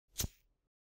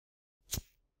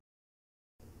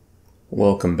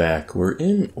Welcome back. We're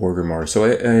in Orgrimmar. So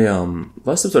I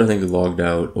last episode I think we logged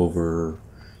out over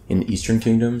in the Eastern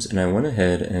Kingdoms, and I went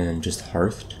ahead and just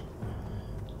hearthed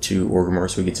to Orgrimmar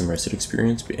so we get some rested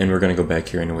experience. And we're gonna go back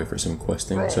here anyway for some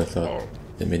questing, so I thought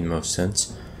that made the most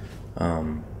sense.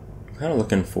 I'm kind of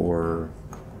looking for.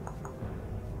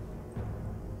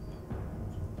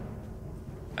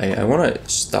 I want to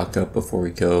stock up before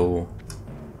we go.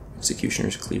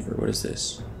 Executioner's Cleaver. What is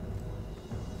this?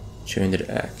 Chained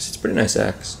axe. It's a pretty nice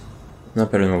axe.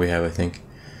 Not better than what we have, I think.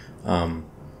 I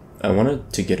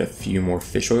wanted to get a few more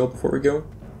fish oil before we go.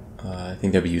 I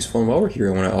think that'd be useful. And while we're here,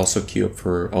 I want to also queue up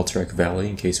for Ahn'Qiraj Valley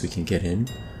in case we can get in.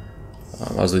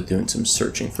 I was doing some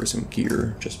searching for some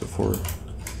gear just before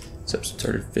this episode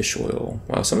started. Fish oil.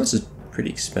 Wow, some of this is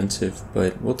pretty expensive,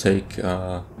 but we'll take.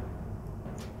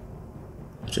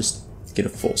 Just get a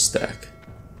full stack.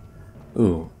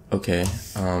 Ooh. Okay.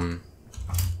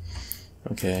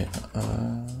 Okay,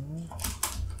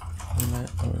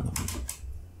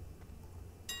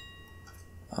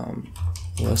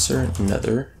 lesser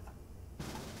nether.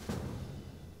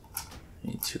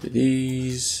 Need two of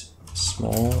these.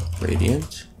 Small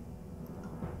radiant.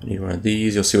 I need one of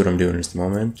these. You'll see what I'm doing in just a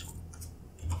moment.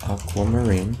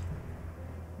 Aquamarine.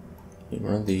 Need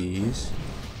one of these.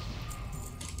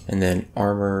 And then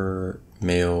armor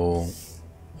mail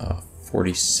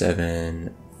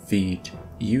 47 feet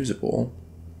usable.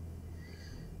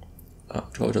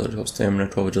 12 agility, 12 stamina,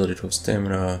 12 agility, 12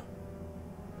 stamina.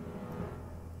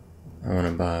 I want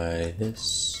to buy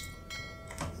this.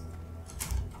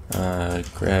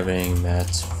 Grabbing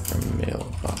mats from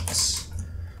mailbox.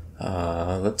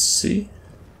 Let's see.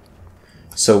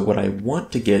 So what I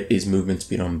want to get is movement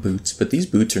speed on boots, but these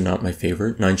boots are not my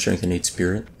favorite. 9 strength and 8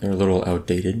 spirit. They're a little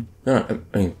outdated. I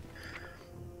mean,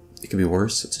 it could be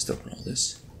worse. Let's just open all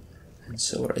this. And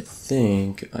so what I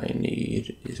think I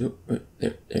need is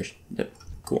yep,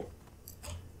 cool.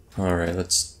 All right,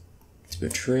 let's do a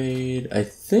trade. I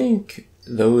think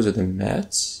those are the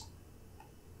mats.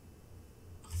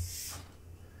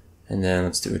 And then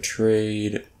let's do a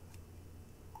trade.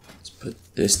 Let's put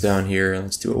this down here and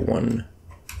let's do a 1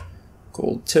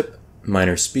 gold tip.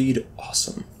 Minor speed,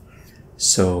 awesome.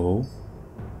 So,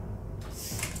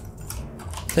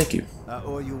 thank you.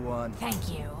 All you want. Thank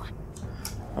you.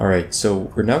 Alright,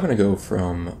 so we're now going to go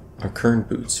from our current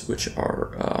boots, which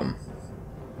are,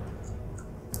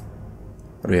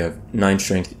 what do we have? 9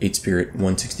 strength, 8 spirit,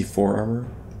 164 armor,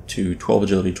 to 12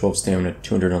 agility, 12 stamina,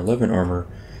 211 armor,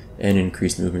 and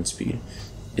increased movement speed.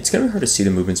 It's going to be hard to see the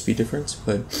movement speed difference,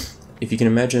 but if you can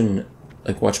imagine,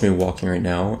 like, watch me walking right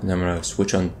now, and I'm going to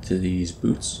switch on to these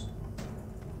boots.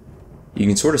 You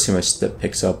can sort of see my step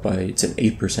picks up by, it's an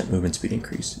 8% movement speed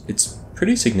increase. It's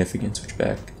pretty significant. Switch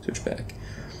back.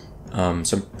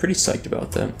 So I'm pretty psyched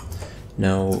about that.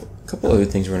 Now, a couple other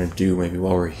things we're going to do maybe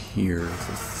while we're here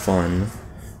for fun.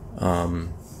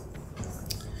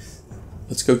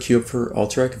 Let's go queue up for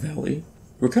Ahn'Qiraj Valley.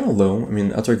 We're kind of low. I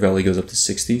mean, Ahn'Qiraj Valley goes up to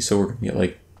 60, so we're going to get,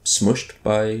 like, smushed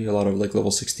by a lot of, like,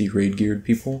 level 60 raid geared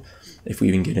people if we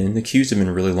even get in. The queues have been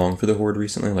really long for the Horde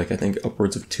recently, like, I think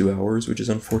upwards of 2 hours, which is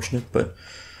unfortunate, but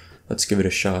let's give it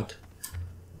a shot.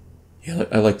 Yeah,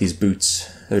 I like these boots.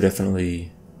 They're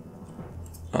definitely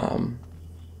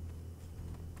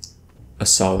a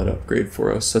solid upgrade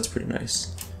for us. That's pretty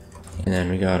nice. And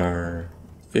then we got our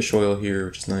fish oil here,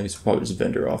 which is nice. We'll probably just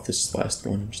vendor off this last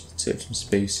one just to save some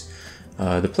space.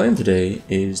 The plan today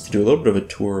is to do a little bit of a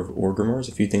tour of Orgrimmar. There's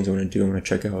a few things I'm going to do. I'm going to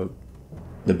check out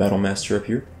the Battle Master up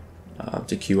here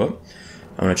to queue up.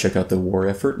 I'm going to check out the War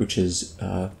Effort, which is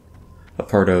a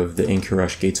part of the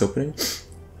Ahn'Qiraj Gates opening.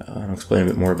 I'll explain a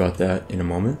bit more about that in a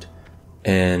moment.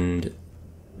 And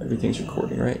everything's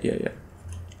recording, right? Yeah.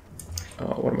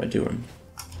 What am I doing?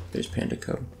 There's Panda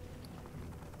Cub.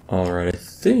 Alright, I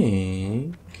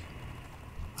think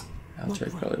I'll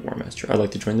check probably War Master. I'd like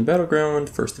to join the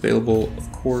battleground. First available,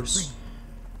 of course.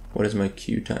 What is my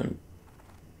queue time?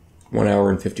 1 hour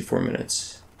and 54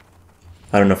 minutes.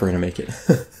 I don't know if we're gonna make it.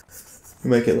 We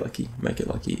might get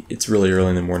lucky. It's really early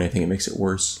in the morning. I think it makes it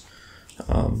worse.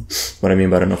 What I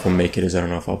mean by I don't know if we'll make it is I don't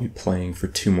know if I'll be playing for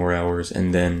 2 more hours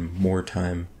and then more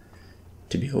time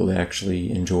to be able to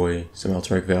actually enjoy some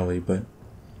Ahn'Qiraj Valley, but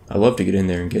I love to get in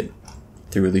there and get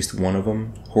through at least one of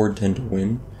them. Horde tend to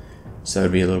win, so that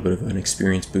would be a little bit of an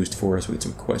experience boost for us. We get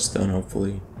some quests done,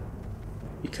 hopefully.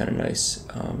 Be kind of nice.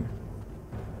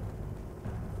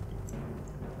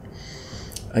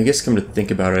 I guess come to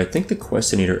think about it, I think the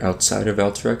quests I need are outside of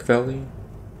Ahn'Qiraj Valley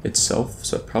itself,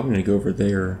 so I probably need to go over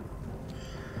there.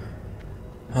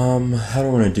 How do I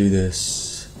want to do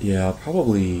this? Yeah, I'll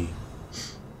probably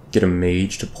get a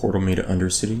mage to portal me to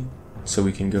Undercity. So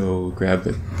we can go grab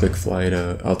the quick fly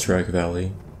to Ahn'Qiraj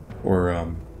Valley,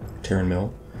 or Terran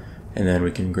Mill, and then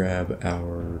we can grab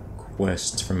our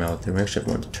quest from out there. We actually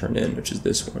have one to turn in, which is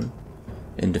this one,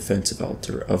 in defense of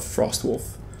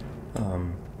Frostwolf.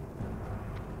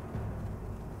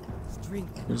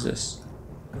 What is this?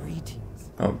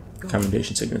 Oh,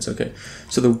 commendation signets. Okay,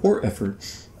 so the war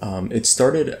effort. It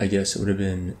started, I guess it would have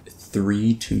been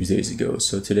 3 Tuesdays ago.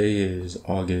 So today is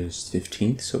August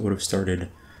 15th, so it would have started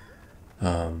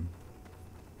 3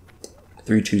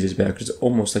 Tuesdays back, which is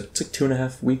almost like, it's like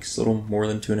 2.5 weeks, a little more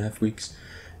than 2.5 weeks.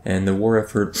 And the war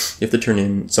effort, you have to turn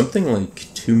in something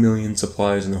like 2 million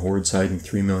supplies on the Horde side and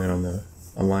 3 million on the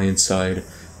Alliance side.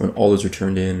 When all those are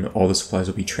turned in, all the supplies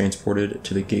will be transported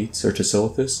to the gates, or to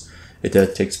Silithus. It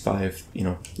takes 5,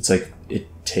 it's like, it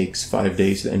takes 5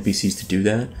 days for the NPCs to do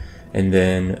that. And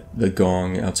then the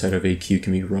gong outside of AQ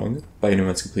can be rung by anyone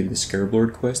that's completed the Scarab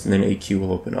Lord quest, and then AQ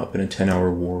will open up and a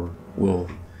 10-hour war will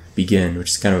begin, which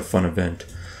is kind of a fun event.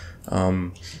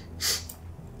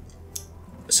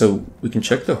 So we can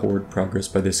check the Horde progress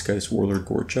by this guy's Warlord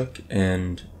Gorchuk,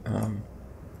 and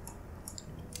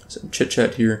some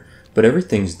chit-chat here, but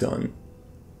everything's done.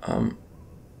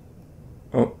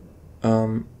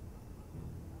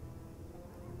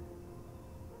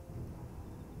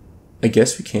 I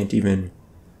guess we can't even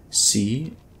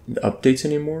see the updates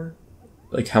anymore,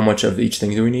 like how much of each thing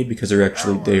do we need, because they are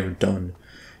done.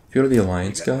 If you go to the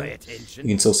Alliance guy, you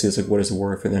can still see it's like, what is the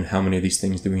war effort, and then how many of these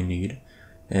things do we need.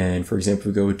 And for example, if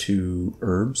we go to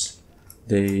herbs,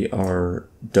 they are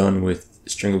done with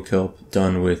Stranglekelp,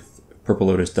 done with Purple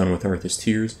Lotus, done with Arthas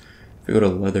Tears. If we go to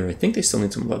leather, I think they still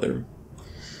need some leather.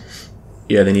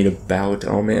 Yeah, they need about,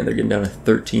 oh man, they're getting down to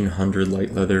 1,300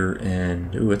 light leather,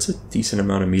 and ooh, it's a decent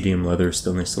amount of medium leather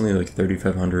still. They still need like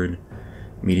 3,500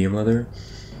 medium leather.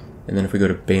 And then if we go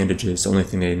to bandages, the only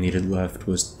thing they needed left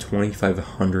was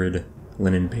 2,500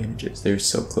 linen bandages. They're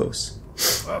so close.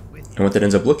 And what that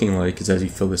ends up looking like is, as you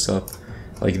fill this up,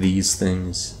 like these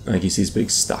things, like you see these big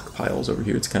stockpiles over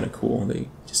here. It's kind of cool. They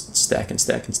just stack and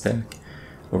stack and stack.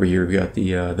 Over here we got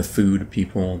the food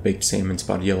people: baked salmon,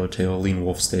 spotted yellowtail, lean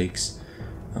wolf steaks.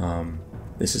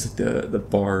 This is like the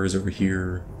bars over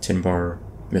here: tin bar,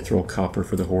 mithril, copper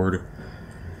for the Horde.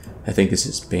 I think this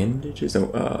is bandages.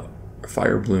 Oh,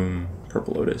 fire bloom,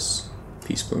 purple lotus,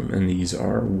 peace bloom, and these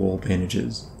are wool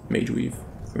bandages, mage weave,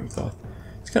 cloth.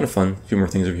 It's kind of fun. A few more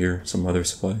things over here, some leather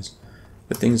supplies,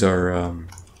 but things are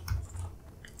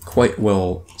quite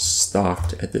well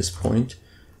stocked at this point.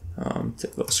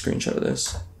 Take a little screenshot of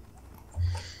this.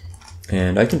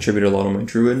 And I contributed a lot on my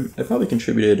druid. I probably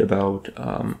contributed about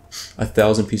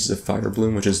 1,000 pieces of fire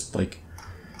bloom, which is like,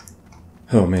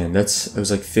 oh man, it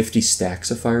was like 50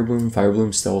 stacks of fire bloom. Fire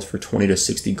bloom sells for 20 to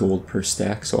 60 gold per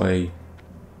stack, so I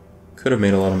could have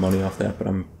made a lot of money off that, but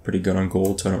I'm pretty good on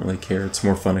gold, so I don't really care. It's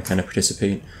more fun to kind of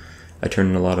participate. I turned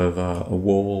in a lot of a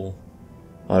wool,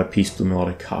 a lot of peace bloom, a lot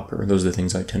of copper. Those are the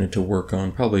things I tended to work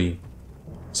on. Probably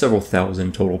several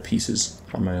thousand total pieces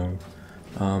on my own.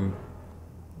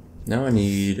 Now I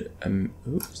need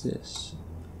oops, this.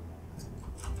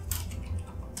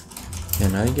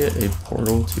 Can I get a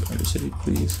portal to Undercity,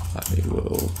 please? I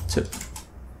will tip.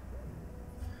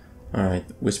 Alright,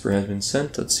 Whisper has been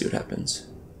sent. Let's see what happens.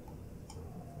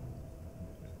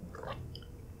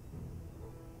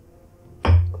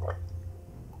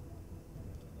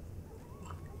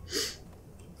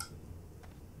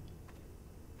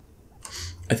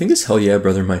 I think this Hell Yeah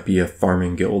Brother might be a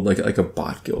farming guild, like a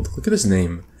bot guild. Look at his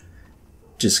name.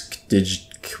 Just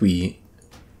Digqui.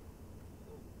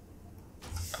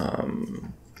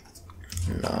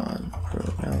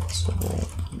 Non-pronounceable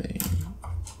name.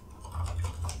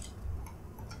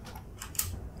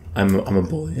 I'm a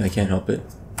bully. I can't help it.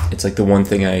 It's like the one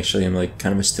thing I actually am like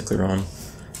kind of a stickler on.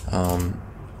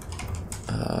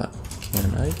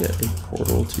 Can I get a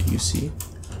portal to UC?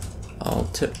 I'll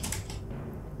tip.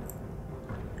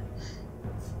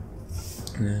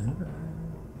 And then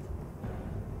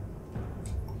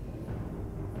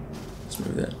let's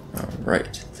move that.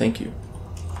 Alright, thank you.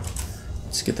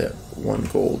 Let's get that 1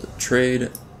 gold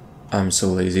trade. I'm so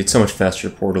lazy. It's so much faster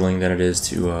portaling than it is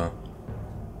to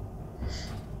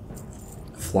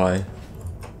fly.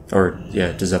 Or,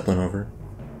 yeah, to Zeppelin over.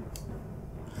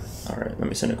 Alright, let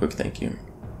me send a quick thank you.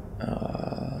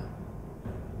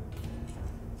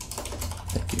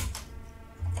 Thank you.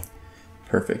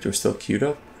 Perfect, we're still queued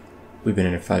up. We've been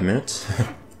in it 5 minutes.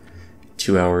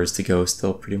 2 hours to go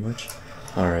still, pretty much.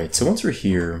 Alright, so once we're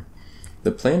here,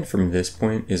 the plan from this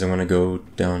point is I want to go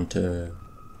down to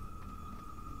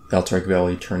the Ahn'Qiraj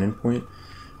Valley turn-in point,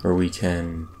 where we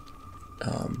can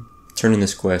turn in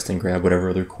this quest and grab whatever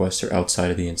other quests are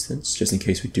outside of the instance, just in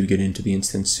case we do get into the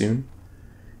instance soon.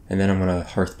 And then I'm going to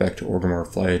hearth back to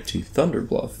Orgrimmar, fly to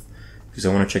Thunderbluff, because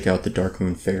I want to check out the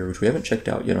Darkmoon Faire, which we haven't checked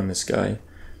out yet on this guy.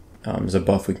 There's a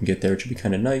buff we can get there, which would be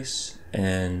kind of nice,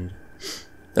 and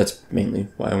that's mainly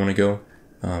why I want to go.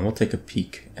 We'll take a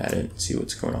peek at it and see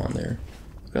what's going on there.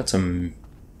 I've got some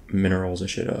minerals I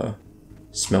should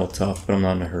smelt up, but I'm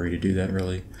not in a hurry to do that,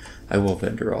 really. I will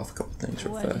vendor off a couple things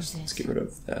real fast. Let's get rid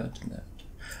of that and that.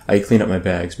 I cleaned up my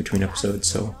bags between episodes,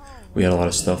 so we had a lot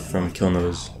of stuff from killing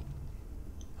those,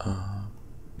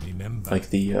 like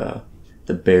the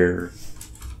bear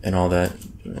and all that.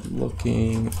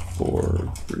 Looking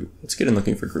for group. Let's get in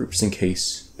looking for groups in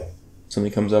case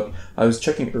something comes up. I was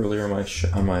checking earlier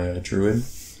on my druid.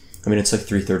 I mean, it's like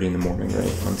 3:30 in the morning,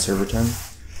 right, on server time.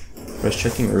 I was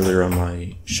checking earlier on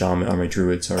my shaman, on my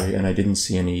druid, sorry, and I didn't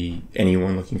see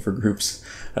anyone looking for groups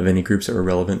of any groups that were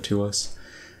relevant to us.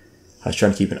 I was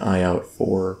trying to keep an eye out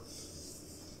for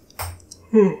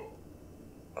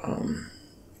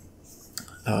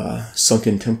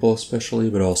Sunken Temple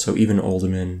especially, but also even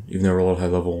Uldaman, even though we're a little high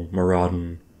level,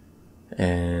 Maraudon,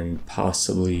 and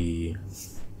possibly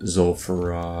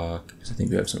Zul'Farrak, because I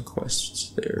think we have some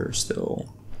quests there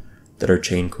still that are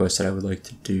chain quests that I would like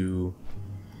to do.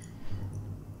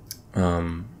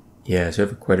 Yeah, so I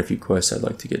have quite a few quests I'd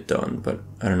like to get done, but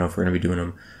I don't know if we're going to be doing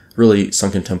them. Really,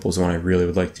 Sunken Temple is the one I really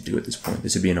would like to do at this point.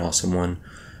 This would be an awesome one.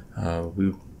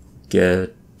 We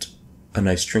get a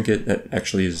nice trinket that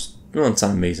actually is, well, it's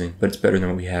not amazing, but it's better than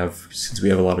what we have, since we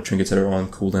have a lot of trinkets that are on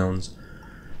cooldowns.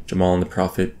 Jamal and the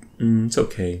Prophet, it's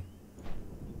okay.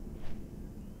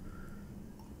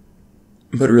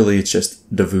 But really, it's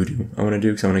just the voodoo I want to do,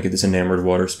 because I want to get this enamored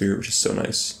water spirit, which is so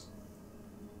nice.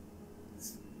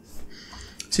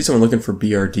 See someone looking for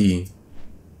BRD.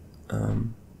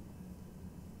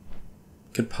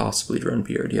 Could possibly run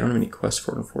BRD. I don't have any quests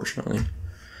for it, unfortunately.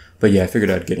 But yeah, I figured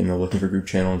I'd get in the looking for group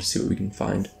channel and just see what we can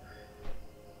find.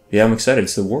 Yeah, I'm excited.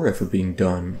 It's the war effort being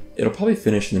done. It'll probably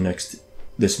finish in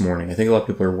this morning. I think a lot of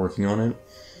people are working on it.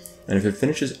 And if it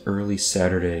finishes early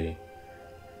Saturday,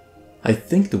 I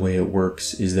think the way it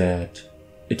works is that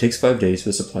it takes 5 days for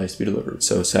the supplies to be delivered.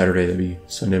 So Saturday, that'd be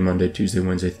Sunday, Monday, Tuesday,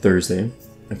 Wednesday, Thursday.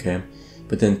 Okay.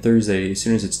 But then Thursday, as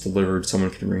soon as it's delivered, someone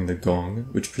can ring the gong,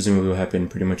 which presumably will happen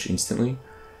pretty much instantly.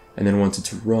 And then once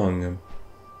it's rung,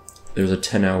 there's a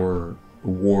 10-hour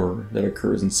war that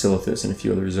occurs in Silithus and a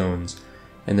few other zones.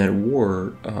 And that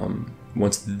war,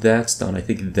 once that's done, I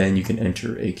think then you can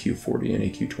enter AQ40 and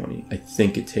AQ20. I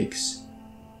think it takes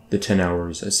the 10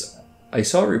 hours. As I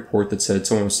saw a report that said,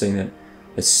 someone was saying that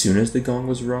as soon as the gong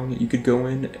was rung, you could go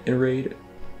in and raid.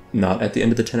 Not at the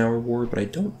end of the 10-hour war, but I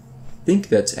don't think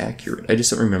that's accurate. I just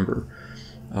don't remember.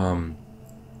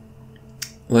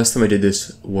 Last time I did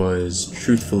this was,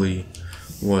 truthfully,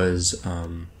 was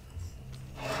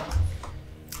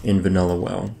in Vanilla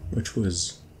WoW, which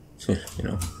was, you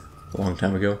know, a long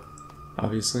time ago,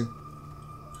 obviously.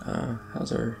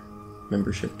 How's our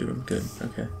membership doing? Good,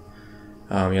 okay.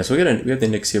 Yeah, so we have the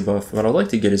Ahn'Qiraj buff. What I'd like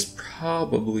to get is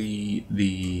probably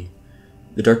the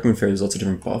Darkmoon Faire. There's lots of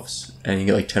different buffs, and you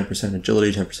get like 10%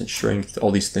 agility, 10% strength,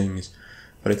 all these things.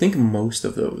 But I think most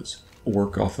of those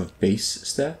work off of base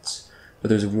stats, but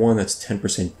there's one that's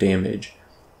 10% damage,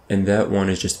 and that one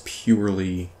is just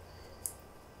purely,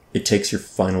 it takes your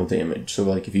final damage. So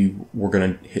like if you were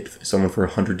going to hit someone for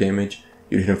 100 damage,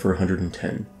 you'd hit him for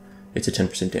 110. It's a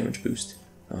 10% damage boost,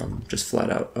 just flat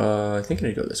out. I think I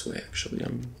need to go this way, actually.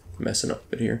 I'm messing up a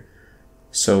bit here.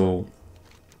 So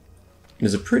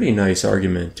there's a pretty nice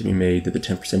argument to be made that the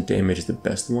 10% damage is the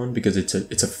best one, because it's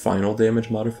a final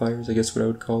damage modifier, is I guess what I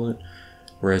would call it.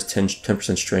 Whereas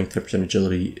 10% strength, 10%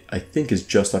 agility, I think is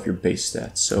just off your base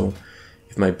stats. So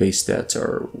if my base stats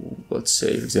are, let's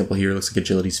say, for example here, it looks like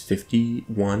agility's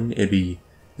 51, it'd be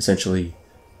essentially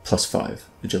 +5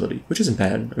 agility, which isn't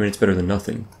bad. I mean, it's better than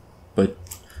nothing. But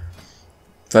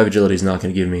 5 agility is not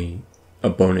going to give me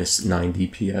a bonus 9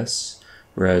 DPS,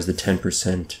 whereas the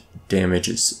 10% damage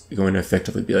is going to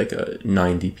effectively be like a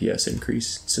 9 DPS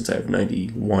increase, since I have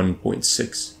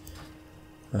 91.6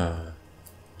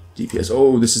 DPS.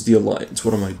 Oh, this is the Alliance.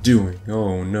 What am I doing?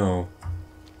 Oh, no.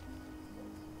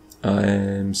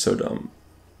 I'm so dumb.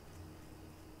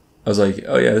 I was like,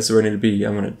 oh yeah, this is where I need to be.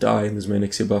 I'm going to die, and there's my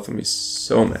Ahn'Qiraj buff. I'm going to be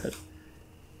so mad.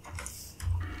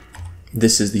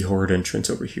 This is the Horde entrance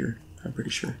over here, I'm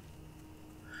pretty sure.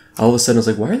 All of a sudden, I was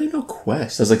like, why are there no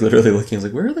quests? I was like literally looking, I was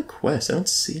like, where are the quests? I don't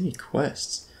see any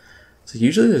quests. So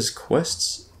usually there's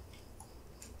quests.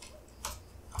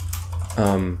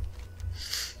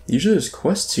 Usually there's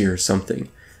quests here or something.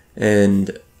 And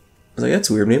I was like, that's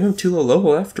weird. Maybe I'm too low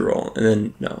level after all. And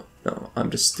then, no,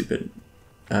 I'm just stupid.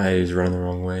 He's running the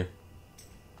wrong way.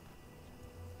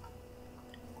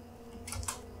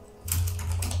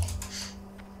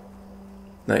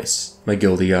 Nice. My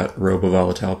guildie got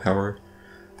Robo-Volatile power.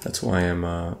 That's why I'm,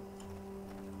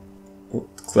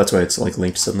 that's why it's like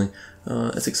linked suddenly.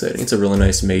 That's exciting. It's a really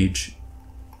nice mage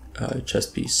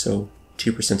chest piece. So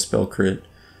 2% spell crit,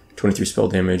 23 spell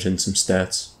damage, and some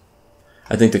stats.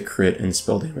 I think the crit and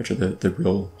spell damage are the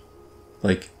real,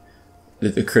 like,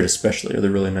 the crit especially are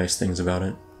the really nice things about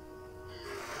it.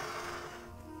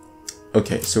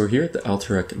 Okay, so we're here at the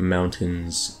Ahn'Qiraj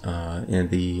Mountains and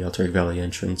the Ahn'Qiraj Valley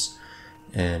entrance,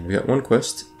 and we got one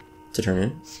quest to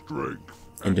turn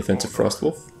in Defense of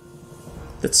Frostwolf.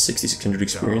 That's 6,600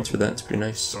 experience for that. It's pretty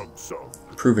nice.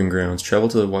 Proving Grounds. Travel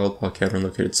to the Wildpaw Cavern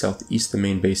located southeast of the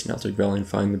main base in Ahn'Qiraj Valley and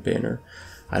find the banner.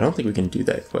 I don't think we can do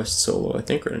that quest solo. I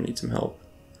think we're gonna need some help.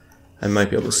 I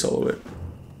might be able to solo it.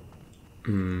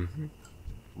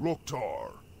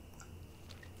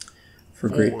 For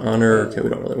great honor. Okay, we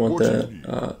don't really want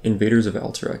that. Invaders of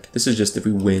Ahn'Qiraj. This is just if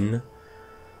we win,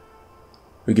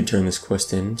 we could turn this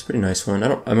quest in. It's a pretty nice one.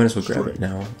 I might as well grab it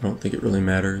now. I don't think it really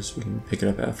matters. We can pick it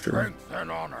up after.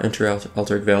 Enter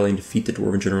Ahn'Qiraj Valley and defeat the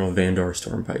Dwarven General Vandar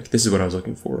Stormpike. This is what I was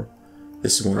looking for.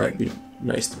 This is one that'd be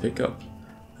nice to pick up.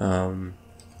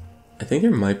 I think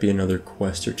there might be another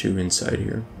quest or two inside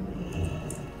here.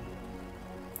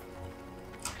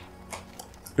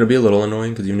 It'll be a little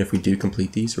annoying because even if we do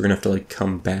complete these, we're gonna have to like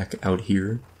come back out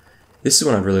here. This is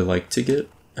one I'd really like to get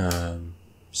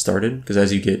started, because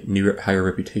as you get higher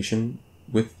reputation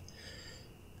with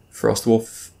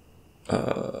Frostwolf,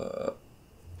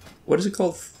 what is it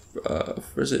called? What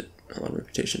is it? Hold on,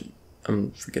 reputation.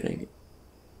 I'm forgetting.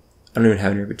 I don't even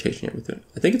have any reputation yet with it.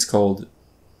 I think it's called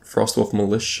Frostwolf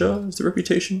Militia is the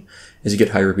reputation. As you get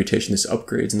higher reputation, this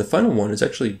upgrades, and the final one is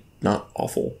actually not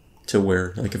awful. To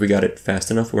where, like, if we got it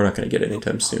fast enough, we're not going to get it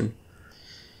anytime soon.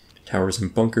 Towers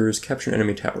and bunkers. Capture an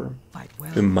enemy tower.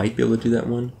 We might be able to do that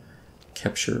one.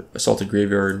 Capture assaulted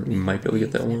graveyard. We might be able to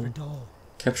get that one.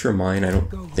 Capture a mine. I don't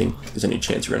think there's any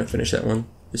chance we're going to finish that one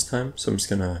this time, so I'm just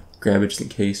going to grab it just in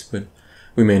case, but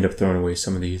we may end up throwing away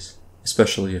some of these,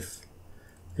 especially if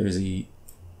there's a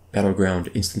Battleground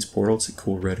Instance Portal. It's a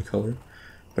cool red color.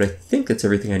 But I think that's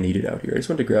everything I needed out here. I just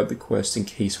wanted to grab the quest in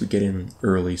case we get in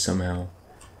early somehow.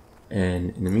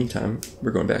 And in the meantime,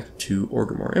 we're going back to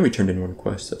Orgrimmar. And we turned in one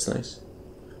quest, that's nice.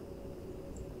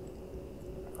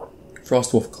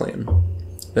 Frostwolf Clan.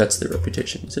 That's their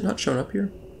reputation. Is it not showing up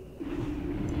here?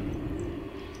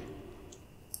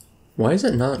 Why is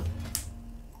it not?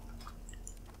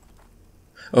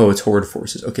 Oh, it's Horde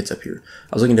Forces. Okay, it's up here.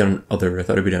 I was looking down other. I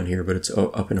thought it'd be down here, but it's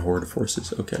up in Horde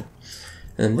Forces. Okay.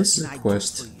 And this is a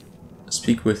quest.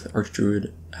 Speak with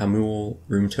Archdruid Hamul,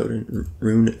 Rune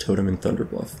Totem, and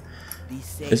Thunderbluff.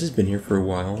 This has been here for a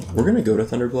while. We're gonna go to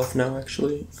Thunderbluff now,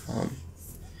 actually.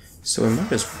 So I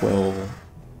might as well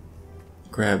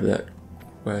grab that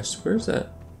quest. Where's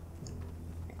that?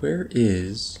 Where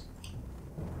is?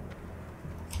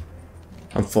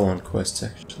 I'm full on quests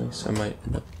actually, so I might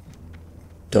end up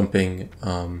dumping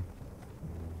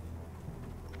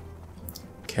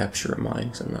capture a mine,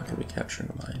 because I'm not gonna be capturing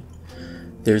a mine.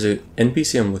 There's a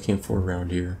NPC I'm looking for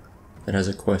around here that has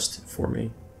a quest for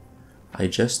me. I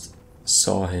just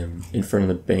saw him in front of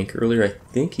the bank earlier. I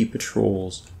think he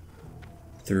patrols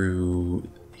through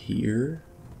here.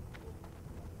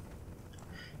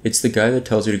 It's the guy that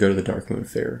tells you to go to the Darkmoon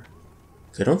Faire.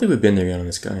 I don't think we've been there yet on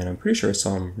this guy, and I'm pretty sure I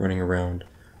saw him running around.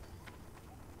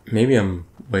 Maybe I'm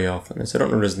way off on this. I don't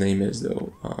know what his name is,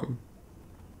 though.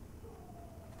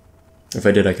 If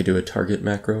I did, I could do a target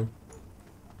macro.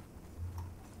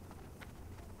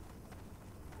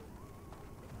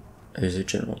 There's a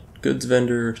general goods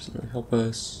vendor, doesn't really help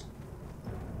us.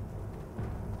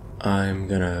 I'm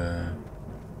gonna...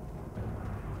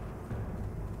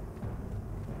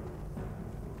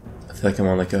 I feel like I'm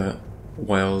on like a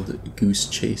wild goose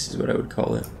chase is what I would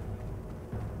call it.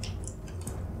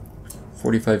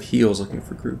 45 heals looking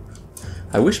for group.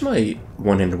 I wish my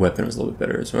one-handed weapon was a little bit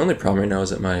better. So my only problem right now is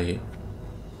that my...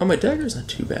 Oh, my dagger's not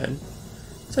too bad.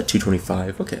 It's at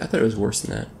 225. Okay, I thought it was worse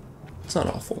than that. It's not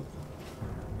awful.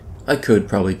 I could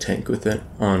probably tank with it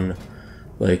on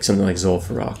like something like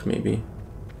Zul'Farrak maybe.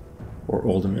 Or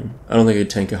Uldaman. I don't think I'd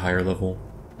tank a higher level.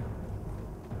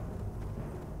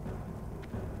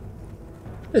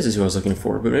 This is who I was looking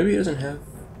for, but maybe he doesn't have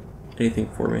anything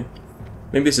for me.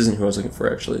 Maybe this isn't who I was looking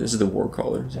for actually. This is the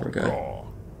Warcaller. This is our guy.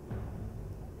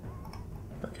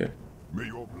 Okay.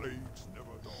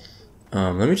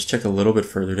 Let me just check a little bit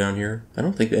further down here. I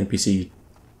don't think the NPC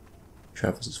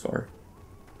travels as far.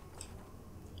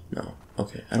 No.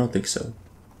 Okay, I don't think so.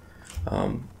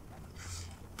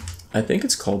 I think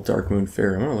it's called Darkmoon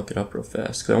Faire. I want to look it up real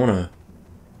fast because I want to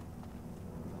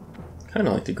kind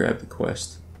of like to grab the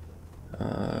quest.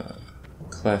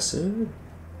 Classic.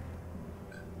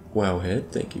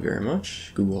 Wowhead, thank you very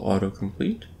much. Google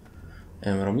autocomplete.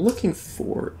 And what I'm looking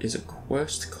for is a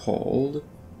quest called,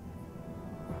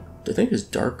 I think it's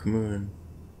Darkmoon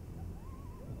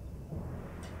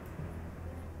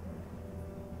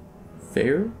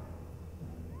Faire?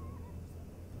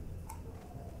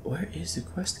 Where is the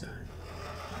quest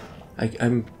guide?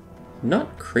 I'm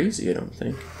not crazy, I don't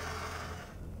think.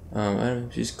 I don't know,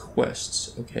 these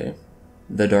quests, okay.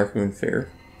 The Darkmoon Faire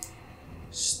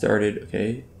started,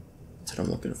 okay. That's what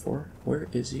I'm looking for. Where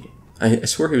is he? I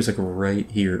swear he was like right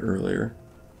here earlier.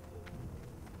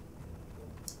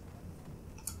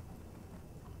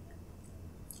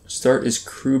 Start is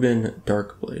Kruben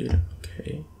Darkblade.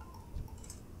 Okay.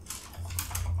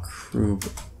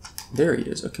 There he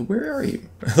is. Okay, where are you?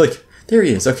 Like, there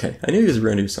he is. Okay, I knew he was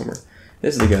around here somewhere.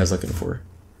 This is the guy I was looking for.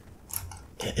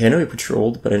 I know he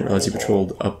patrolled, but I didn't realize he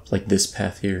patrolled up like this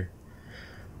path here.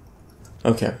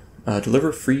 Okay.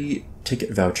 Deliver free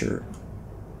ticket voucher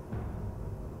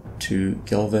to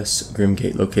Gelves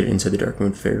Grimgate, located inside the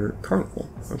Darkmoon Faire Carnival.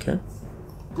 Okay.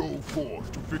 Go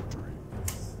forth to victory.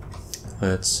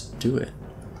 Let's do it.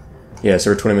 Yeah,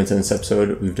 so we're 20 minutes in this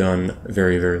episode. We've done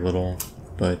very, very little,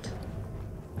 but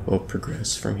we'll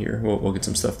progress from here. We'll get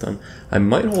some stuff done. I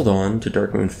might hold on to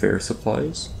Darkmoon Faire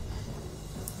supplies.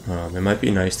 It might be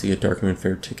nice to get Darkmoon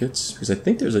Faire tickets, because I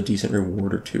think there's a decent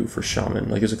reward or two for Shaman.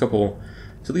 Like, there's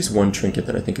at least one trinket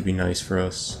that I think would be nice for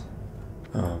us.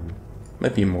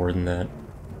 Might be more than that.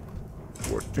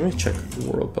 Let me check the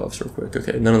world buffs real quick.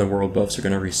 Okay, none of the world buffs are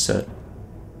going to reset.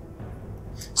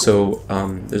 So,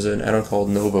 there's an add-on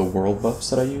called Nova World Buffs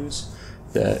that I use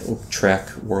that will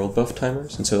track world buff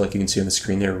timers. And so, like you can see on the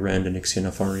screen there, Rend, Ahn'Qiraj, and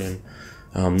Nefarian.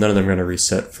 None of them are going to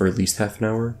reset for at least half an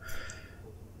hour.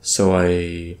 So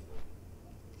I'm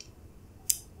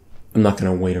not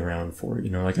going to wait around for it, you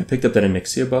know. Like, I picked up that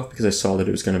Ahn'Qiraj buff because I saw that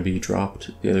it was going to be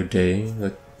dropped the other day,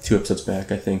 like 2 episodes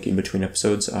back, I think. In between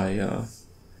episodes, I was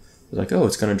like, oh,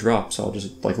 it's going to drop, so I'll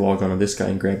just like log on to this guy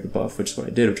and grab the buff, which is what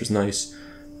I did, which was nice.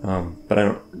 But I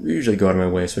don't usually go out of my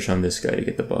way, especially on this guy, to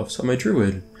get the buff. So on my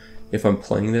Druid, if I'm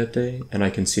playing that day and I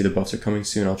can see the buffs are coming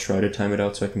soon, I'll try to time it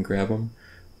out so I can grab them.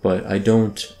 But I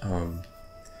don't,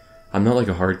 I'm not like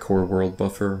a hardcore world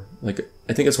buffer. Like,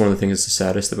 I think that's one of the things that's the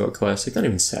saddest about Classic. Not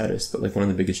even saddest, but like one of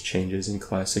the biggest changes in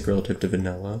Classic relative to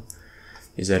Vanilla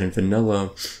is that in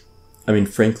Vanilla, I mean,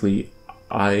 frankly,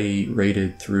 I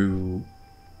raided through,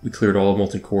 we cleared all of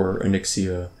multi-core,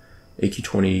 Ahn'Qiraj,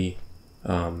 AQ20,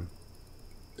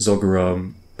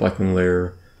 Zul'Gurub, Blackwing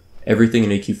Lair, everything in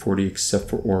AQ40 except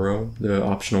for Oro, the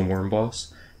optional worm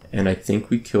boss. And I think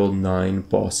we killed 9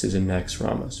 bosses in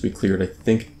Naxxramas. So we cleared, I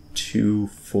think, 2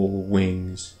 full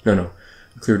wings. No.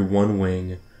 We cleared 1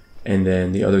 wing, and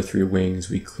then the other 3 wings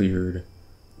we cleared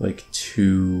like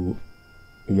 1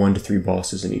 to 3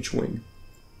 bosses in each wing.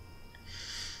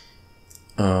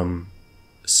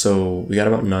 So we got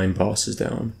about 9 bosses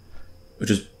down,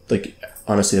 which is like,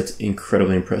 honestly, that's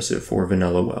incredibly impressive for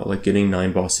Vanilla WoW. Like, getting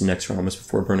 9 bosses in Naxxramas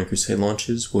before Burning Crusade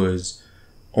launches was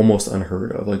almost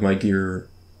unheard of. Like, my gear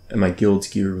and my guild's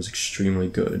gear was extremely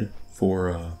good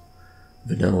for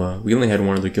Vanilla. We only had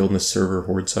one other guild in the server,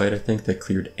 Horde side, I think, that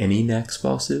cleared any Nax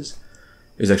bosses.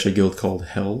 It was actually a guild called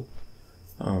Hell.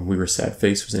 We were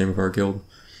Sadface was the name of our guild.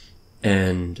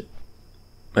 And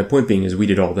my point being is we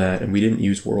did all that, and we didn't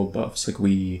use world buffs. Like,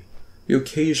 we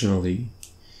occasionally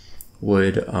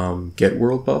would get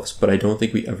world buffs, but I don't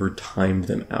think we ever timed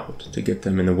them out to get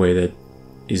them in the way that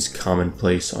is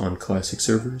commonplace on Classic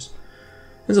servers.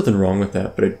 There's nothing wrong with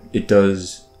that, but it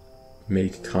does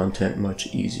make content much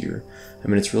easier. I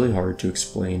mean, it's really hard to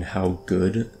explain how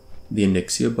good the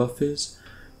Ahn'Qiraj buff is,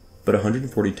 but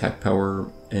 140 attack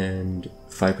power and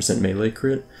 5% melee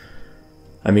crit,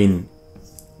 I mean,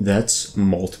 that's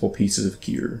multiple pieces of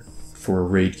gear for a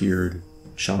raid geared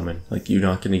Shaman. Like, you're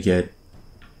not going to get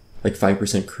like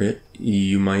 5% crit.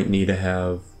 You might need to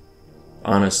have,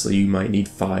 honestly, you might need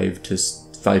 5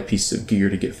 pieces of gear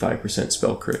to get 5%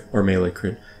 spell crit or melee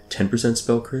crit. 10%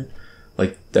 spell crit,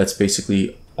 like, that's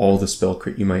basically all the spell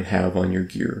crit you might have on your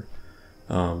gear.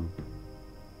 Well,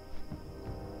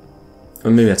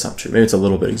 maybe that's not true. Maybe it's a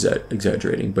little bit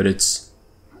exaggerating, but it's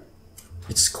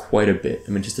quite a bit.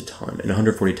 I mean, just a ton. And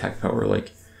 140 attack power,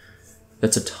 like,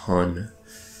 that's a ton.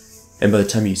 And by the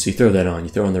time you throw that on, you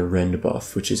throw on the Rend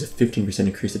buff, which is a 15%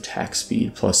 increased attack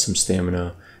speed plus some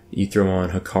stamina. You throw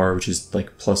on Ahn'Qiraj, which is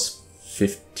like plus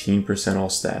 15% all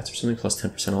stats or something, plus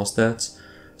 10% all stats.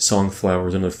 Songflower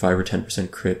is another 5 or 10%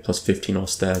 crit plus 15 all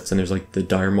stats, and there's like the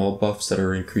Dire Maul buffs that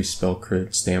are increased spell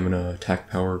crit, stamina, attack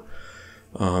power.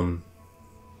 And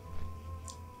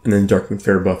then Darkmoon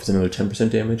Faire buff is another 10%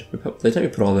 damage. But by the time you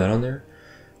put all that on there,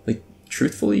 like,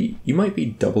 truthfully, you might be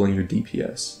doubling your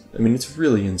DPS. I mean, it's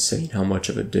really insane how much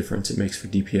of a difference it makes for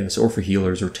DPS or for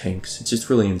healers or tanks. It's just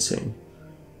really insane.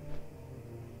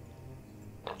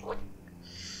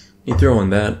 You throw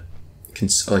on that,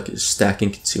 like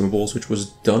stacking consumables, which was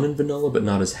done in vanilla, but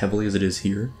not as heavily as it is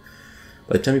here.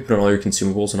 By the time you put on all your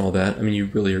consumables and all that, I mean, you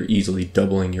really are easily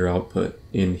doubling your output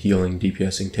in healing,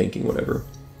 DPSing, tanking, whatever.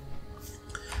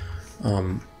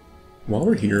 While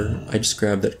we're here, I just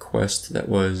grabbed that quest that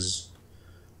was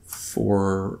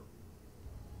for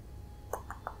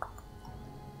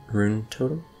Rune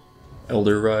Totem?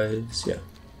 Elder Rise, yeah.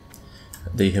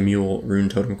 The Hemule Rune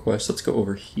Totem quest. Let's go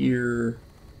over here.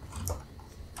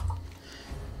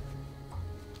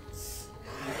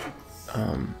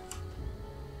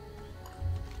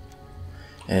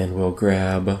 And we'll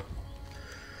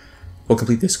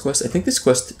complete this quest. I think this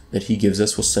quest that he gives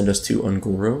us will send us to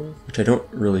Ahn'Qiraj, which I don't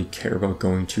really care about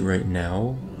going to right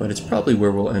now, but it's probably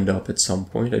where we'll end up at some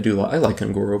point. I like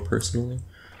Ahn'Qiraj personally.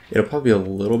 It'll probably be a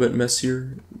little bit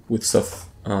messier with stuff.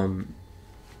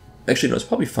 Actually, no, it's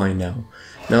probably fine now.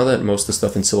 Now that most of the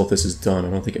stuff in Silithus is done, I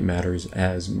don't think it matters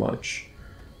as much.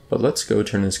 But let's go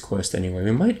turn this quest anyway.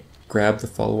 We might grab the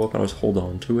follow-up and I'll just hold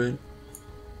on to it.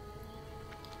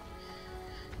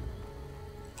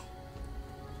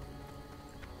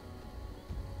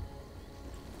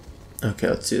 Okay,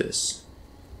 let's do this.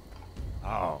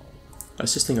 How?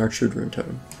 Assisting Archered Rune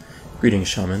Totem. Greetings,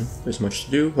 Shaman. There's much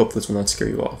to do. Hope this will not scare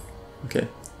you off. Okay.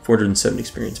 470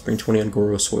 experience. Bring 20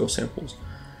 Ahn'Qiraj soil samples.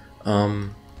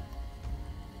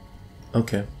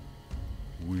 Okay.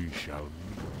 We shall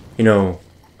meet. You know,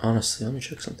 honestly, let me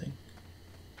check something.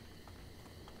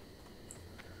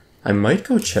 I might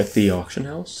go check the auction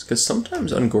house, because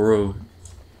sometimes Ahn'Qiraj...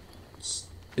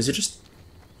 Is it just...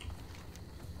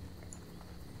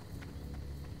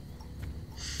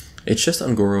 It's just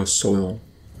Ahn'Qiraj soil.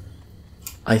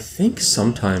 I think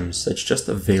sometimes it's just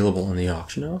available in the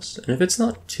auction house, and if it's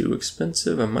not too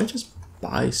expensive, I might just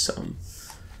buy some.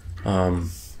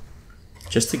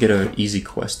 Just to get an easy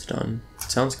quest done.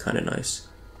 It sounds kind of nice.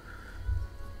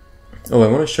 Oh, I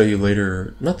want to show you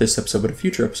later, not this episode, but a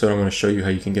future episode, I want to show you how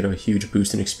you can get a huge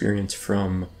boost in experience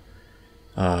from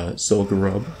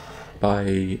Zul'Gurub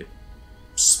by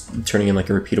turning in like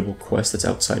a repeatable quest that's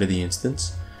outside of the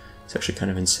instance. It's actually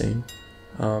kind of insane.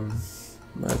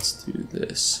 Let's do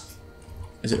this.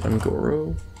 Is it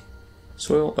Ahn'Qiraj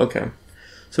soil? Okay.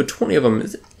 So 20 of them,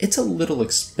 it's a little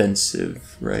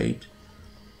expensive, right?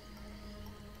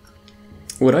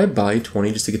 Would I buy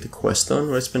 20 just to get the quest done?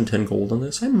 Would I spend 10 gold on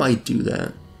this? I might do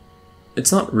that.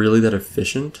 It's not really that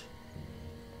efficient,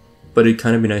 but it'd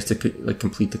kind of be nice to like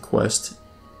complete the quest.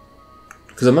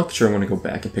 Because I'm not sure I want to go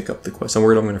back and pick up the quest. I'm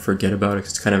worried I'm going to forget about it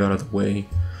because it's kind of out of the way.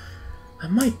 I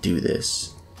might do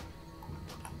this.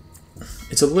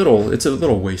 It's a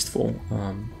little wasteful.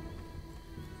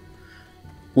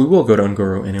 We will go to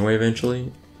Ahn'Qiraj anyway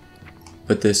eventually,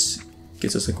 but this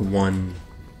gets us like one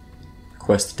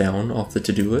quest down off the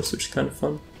to-do list, which is kind of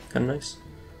fun, kind of nice.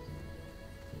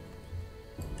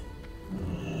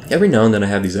 Every now and then I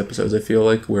have these episodes, I feel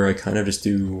like, where I kind of just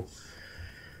do,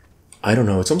 I don't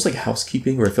know, it's almost like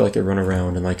housekeeping, where I feel like I run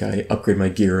around and like I upgrade my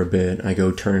gear a bit, I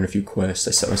go turn in a few quests,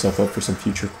 I set myself up for some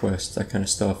future quests, that kind of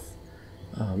stuff.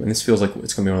 And this feels like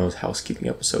it's going to be one of those housekeeping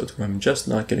episodes where I'm just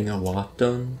not getting a lot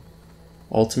done,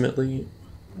 ultimately,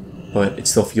 but it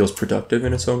still feels productive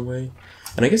in its own way.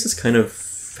 And I guess it's kind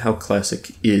of how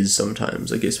Classic is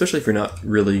sometimes, like, especially if you're not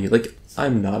really, like,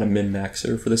 I'm not a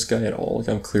min-maxer for this guy at all. Like,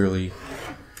 I'm clearly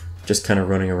just kind of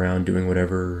running around doing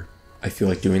whatever I feel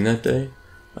like doing that day.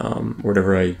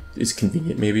 Whatever is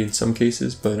convenient maybe in some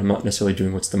cases, but I'm not necessarily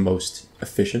doing what's the most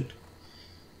efficient.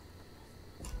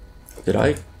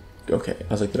 Okay,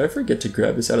 I was like, did I forget to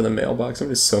grab this out of the mailbox? I'm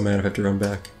just so mad I have to run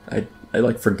back. I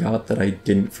like forgot that I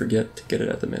didn't forget to get it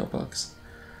at the mailbox.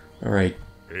 Alright.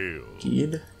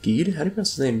 Gede? How do you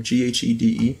pronounce his name?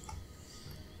 Ghede?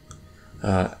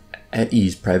 At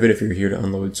ease, private, if you're here to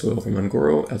unload soil from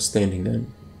Ahn'Qiraj, outstanding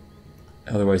then.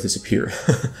 Otherwise disappear.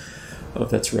 Oh,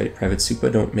 that's right, Private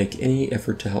Soupa, don't make any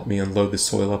effort to help me unload the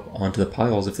soil up onto the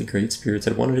piles. If the Great Spirits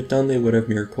had wanted it done, they would have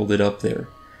miracled it up there.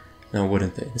 Now,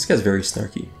 wouldn't they? This guy's very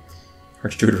snarky.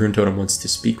 Archdruid Rune Totem wants to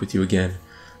speak with you again.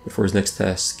 Before his next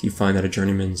task, you find that a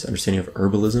journeyman's understanding of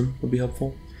herbalism would be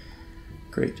helpful.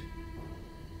 Great.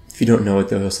 If you don't know it,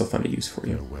 though, he'll still find a use for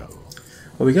you. Well,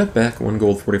 we got back 1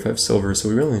 gold, 45 silver, so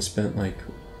we really spent, like,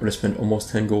 would have spent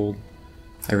almost 10 gold.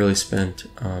 I really spent,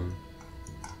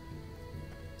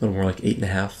 little more like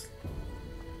 8.5.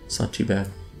 It's not too bad.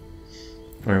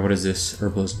 Alright, what is this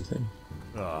herbalism thing?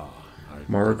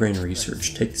 Mara Grain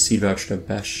Research. Take the seed voucher to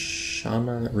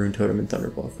Bashana, Rune Totem, and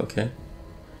Thunderbluff. Okay.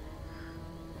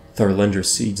 Tharlendra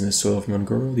seeds in the soil from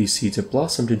Ahn'Qiraj. These seeds have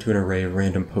blossomed into an array of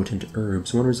random potent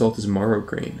herbs. One result is marrow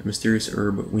grain, a mysterious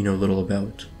herb we know little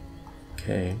about.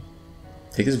 Okay.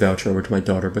 Take this voucher over to my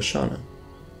daughter Bashana.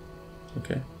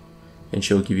 Okay. And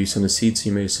she'll give you some of the seeds so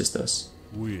you may assist us.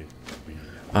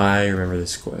 I remember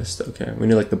this quest. Okay. We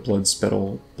need like the blood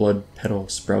petal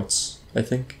sprouts, I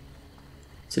think,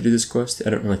 to do this quest. I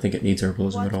don't really think it needs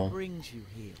herbalism at all.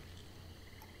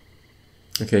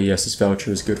 Okay, yes, this voucher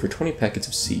is good for 20 packets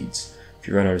of seeds. If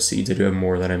you run out of seeds, I do have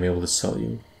more that I'm able to sell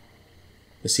you.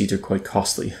 The seeds are quite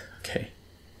costly. Okay.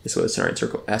 This is what the Scenarian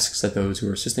Circle asks that those who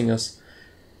are assisting us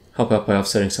help out by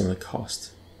offsetting some of the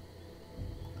cost.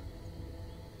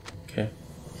 Okay.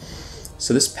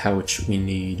 So this pouch we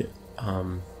need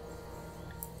Ahn'Qiraj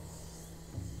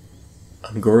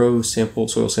sample,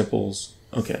 soil samples.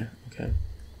 Okay, okay.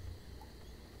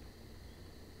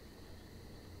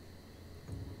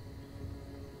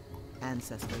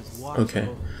 Okay,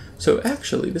 so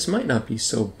actually this might not be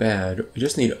so bad. We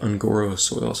just need Ahn'Qiraj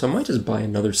soil, so I might just buy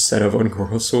another set of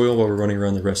Ahn'Qiraj soil while we're running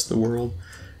around the rest of the world,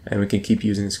 and we can keep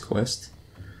using this quest.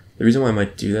 The reason why I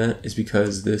might do that is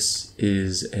because this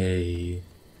is a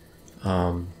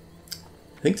I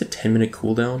think it's a 10-minute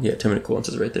cooldown. Yeah, 10-minute cooldown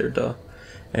says right there, duh.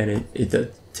 And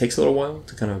it takes a little while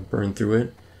to kind of burn through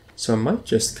it, so I might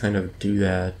just kind of do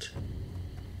that.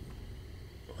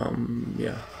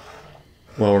 Yeah.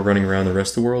 While we're running around the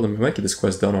rest of the world, and we might get this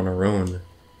quest done on our own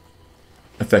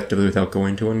effectively without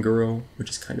going to Ahn'Qiraj, which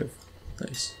is kind of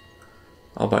nice.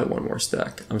 I'll buy one more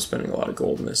stack. I'm spending a lot of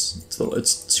gold in this.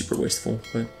 It's super wasteful,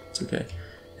 but it's okay.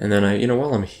 And then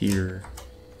while I'm here,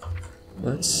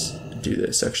 let's do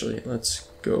this actually. Let's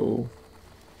go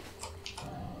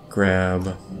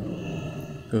grab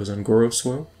those Ahn'Qiraj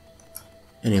soil.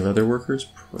 Any leather workers?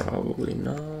 Probably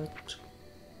not.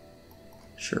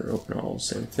 Sure, open all,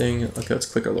 same thing. Okay, let's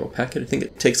click our little packet. I think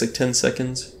it takes like 10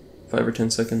 seconds, 5 or 10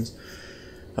 seconds.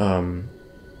 That's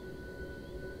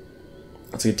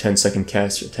like a 10-second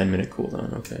cast or 10-minute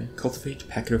cooldown. Okay, cultivate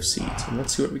packet of seeds, and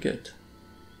let's see what we get.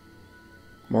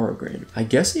 Marrow grain. I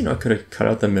guess I could have cut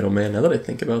out the middleman. Now that I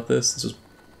think about this,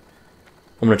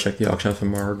 I'm gonna check the auction for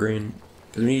marrow grain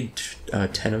because we need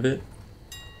 10 of it,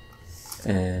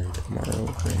 and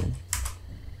marrow grain.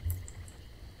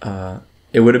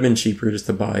 It would have been cheaper just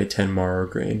to buy 10 marrow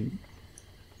grain.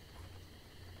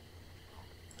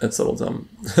 That's a little dumb.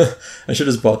 I should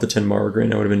have just bought the 10 marrow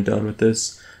grain. I would have been done with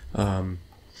this.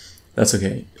 That's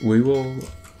okay. We will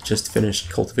just finish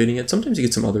cultivating it. Sometimes you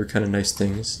get some other kind of nice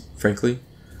things, frankly,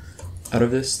 out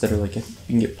of this that are like, you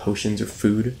can get potions or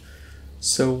food.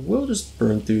 So we'll just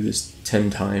burn through this 10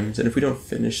 times, and if we don't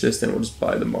finish this, then we'll just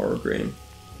buy the marrow grain.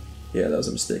 Yeah, that was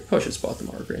a mistake. Probably should have bought the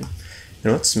marrow grain.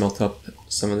 Let's smelt up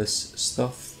some of this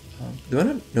stuff. Do I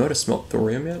not know how to smelt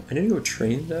thorium yet? I need to go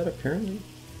train that, apparently.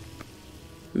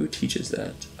 Who teaches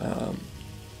that?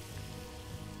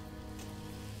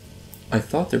 I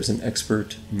thought there was an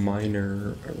expert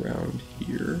miner around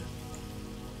here.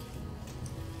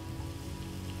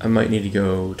 I might need to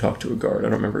go talk to a guard. I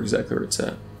don't remember exactly where it's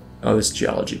at. Oh, this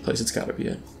geology place. It's got to be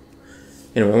it.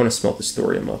 Anyway, I want to smelt this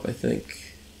thorium up, I think.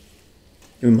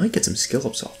 We might get some skill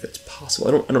ups off it. It's possible.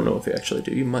 I don't know if we actually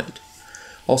do. You might.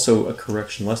 Also, a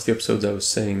correction. Last few episodes I was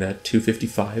saying that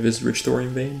 255 is rich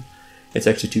thorium vein. It's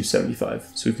actually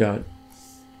 275. So we've got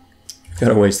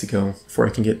a ways to go before I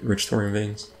can get rich thorium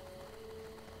veins.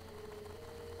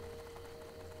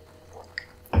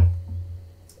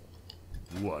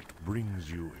 What brings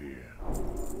you here?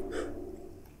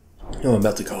 Oh, I'm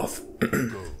about to cough.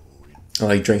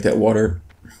 I drank that water.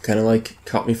 Kind of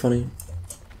caught me funny.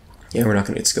 Yeah, we're not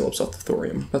going to get skill ups off the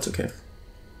thorium. That's okay.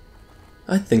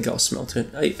 I think I'll smelt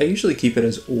it. I usually keep it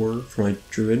as ore for my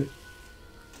druid.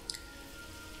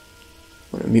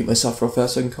 I'm going to mute myself real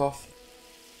fast so I can cough.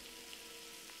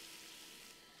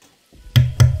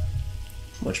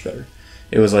 Much better.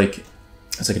 It's like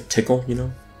a tickle,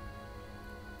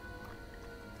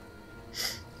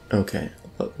 Okay,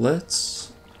 but we're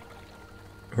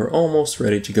almost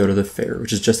ready to go to the fair,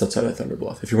 which is just outside of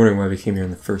Thunderbluff. If you're wondering why we came here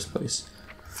in the first place.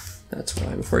 That's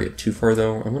why. Before I get too far,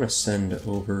 though, I'm going to send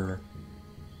over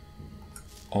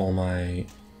all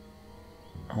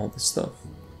this stuff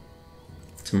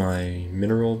to my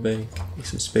mineral bank, make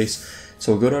some space.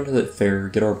 So we'll go down to the fair,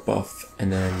 get our buff,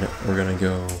 and then we're going to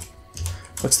go...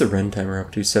 What's the run timer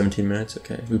up to? 17 minutes?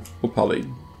 Okay, we'll probably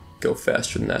go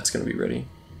faster than that's going to be ready.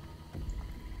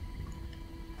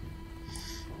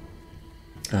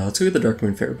 Let's go get the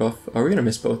Darkmoon Faire buff. Are we gonna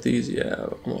miss both these? Yeah,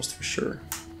 almost for sure.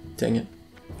 Dang it.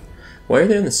 Why are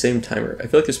they on the same timer? I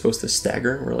feel like they're supposed to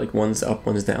stagger, where like one's up,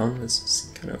 one's down. This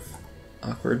is kind of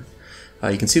awkward.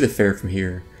 You can see the fair from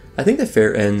here. I think the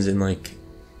fair ends in like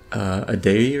a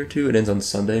day or two. It ends on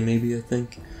Sunday maybe, I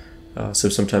think. So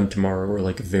sometime tomorrow or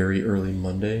like very early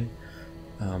Monday.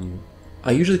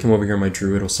 I usually come over here on my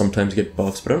druid. I'll sometimes get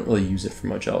buffs, but I don't really use it for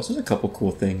much else. There's a couple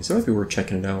cool things. It might be worth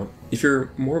checking it out. If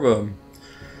you're more of a...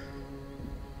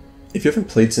 If you haven't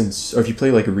played since... Or if you play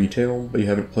like retail, but you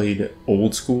haven't played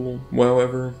old school WoW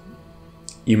ever,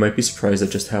 you might be surprised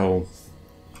at just how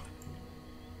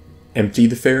empty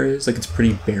the fair is. Like, it's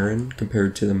pretty barren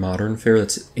compared to the modern fair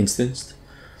that's instanced.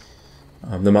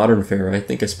 The modern fair, I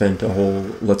think I spent a whole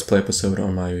Let's Play episode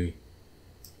on my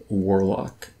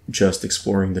Warlock just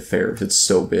exploring the fair. It's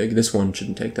so big. This one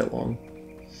shouldn't take that long.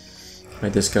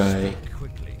 Right, this guy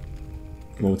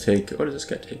will take... What does this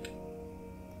guy take?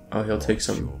 Oh, he'll take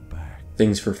some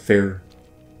things for fair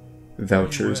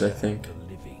vouchers, I think.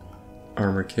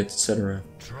 Armor kits, etc.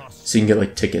 So you can get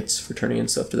like tickets for turning in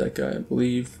stuff to that guy, I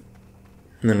believe.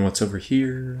 And then what's over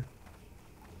here?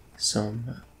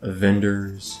 Some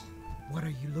vendors. What are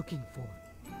you looking for?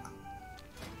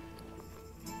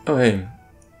 Oh, hey.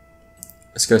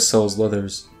 This guy sells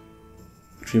leathers.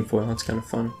 Dream foil, that's kind of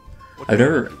fun. I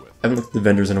haven't looked at the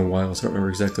vendors in a while, so I don't remember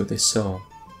exactly what they sell.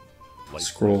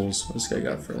 Scrolls. What's this guy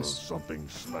got for us? Something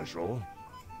special.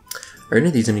 Are any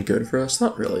of these any good for us?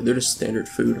 Not really. They're just standard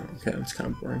food. Okay, it's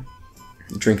kind of boring.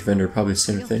 Drink vendor, probably the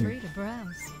same thing.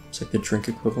 It's like the drink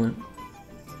equivalent.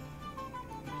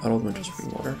 Bottled winter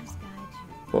spring water.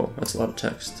 Whoa, that's a lot of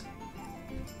text.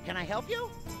 Can I help you?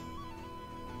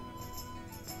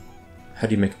 How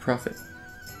do you make a profit?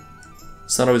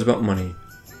 It's not always about money.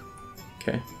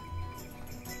 Okay.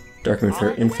 Darkmoon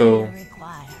Faire info.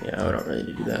 Yeah, I don't really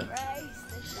need to do that.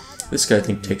 This guy, I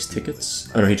think, takes tickets.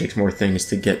 Oh no, he takes more things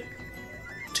to give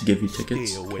you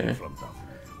tickets. Okay.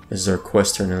 This is our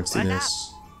quest to announce to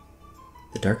this.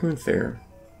 The Darkmoon Faire.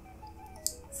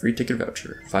 Free ticket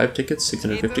voucher. 5 tickets,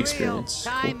 650 experience.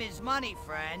 Cool.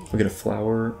 We'll get a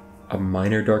flower, a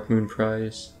minor Darkmoon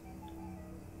prize.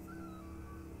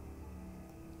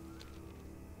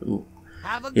 Ooh.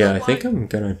 Yeah, I think I'm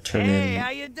gonna turn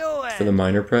in for the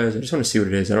minor prize. I just want to see what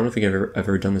it is. I don't think I've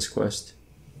ever done this quest.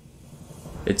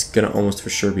 It's gonna almost for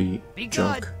sure be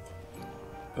junk.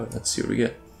 But let's see what we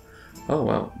get. Oh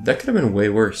wow, that could have been way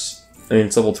worse. I mean,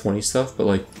 it's level 20 stuff, but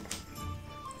like,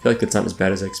 I feel like it's not as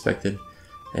bad as I expected.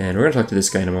 And we're gonna talk to this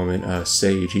guy in a moment.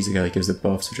 Sage, he's the guy that gives the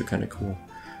buffs, which are kind of cool.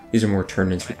 These are more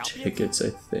turn-ins for tickets, I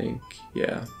think.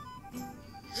 Yeah.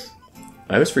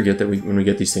 I always forget that when we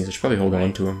get these things, I should probably hold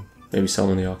on to them. Maybe sell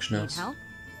them in the auction house.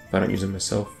 If I don't use them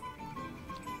myself.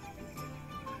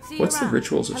 What's the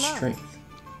rituals of strength?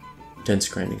 Dense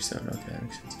grinding stone. Okay, that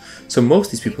makes sense. So most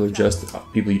of these people are just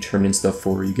people you turn in stuff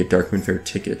for. You get Darkmoon Faire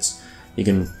tickets. You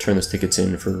can turn those tickets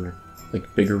in for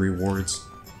like bigger rewards.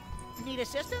 Need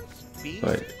assistance?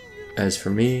 But as for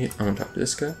me, I'm gonna talk to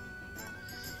this guy,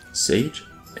 Sage,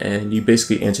 and you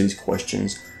basically answer these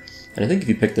questions. And I think if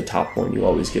you pick the top one, you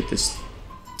always get this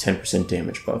 10%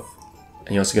 damage buff.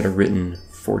 And you also get a written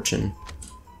fortune,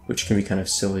 which can be kind of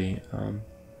silly.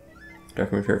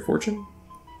 Darkmoon Faire fortune.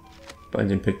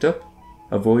 Binding picked up.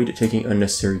 Avoid taking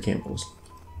unnecessary gambles.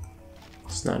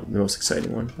 It's not the most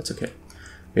exciting one. That's okay.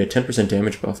 We had 10%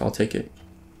 damage buff. I'll take it.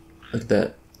 Look at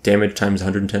that. Damage times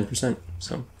 110%.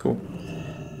 So, cool.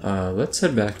 Let's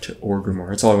head back to Orgrimmar.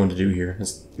 That's all I wanted to do here.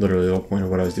 That's literally the whole point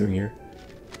of what I was doing here.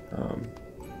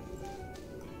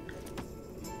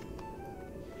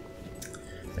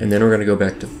 And then we're going to go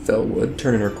back to Felwood,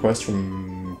 turn in our quest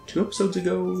from 2 episodes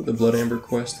ago, the Blood Amber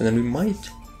quest, and then we might...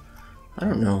 I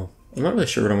don't know. I'm not really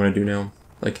sure what I'm going to do now.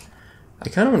 Like, I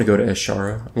kind of want to go to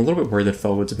Ashara. I'm a little bit worried that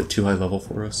Felwood's a bit too high level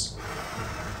for us.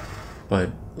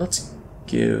 But let's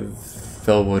give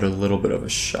Felwood a little bit of a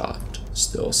shot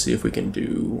still. See if we can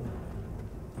do...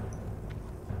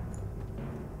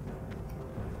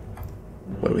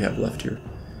 What do we have left here?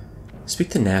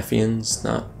 Speak to Nafian's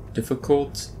not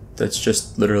difficult. That's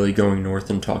just literally going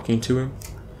north and talking to him.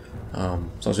 As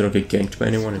long as we don't get ganked by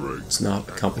anyone, it's not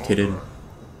a complicated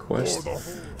quest.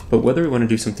 But whether we want to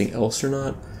do something else or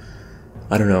not,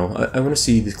 I don't know. I want to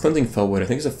see the Cleansing Felwood. I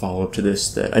think there's a follow-up to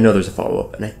this that... I know there's a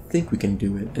follow-up, and I think we can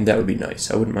do it, and that would be nice.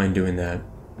 I wouldn't mind doing that.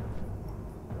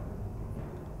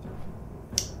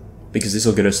 Because this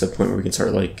will get us to the point where we can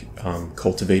start, like,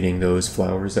 cultivating those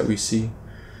flowers that we see.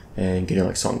 And getting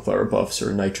like Songflower buffs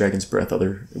or Night Dragon's Breath,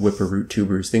 other Whipper Root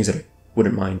tubers, things that I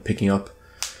wouldn't mind picking up.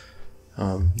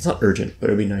 It's not urgent, but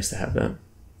it'd be nice to have that.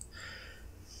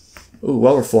 Oh,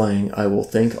 while we're flying, I will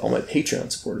thank all my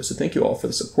Patreon supporters. So thank you all for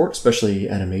the support, especially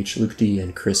Adam H, Luke D,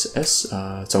 and Chris S.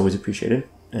 It's always appreciated,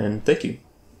 and thank you.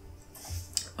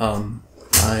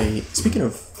 Speaking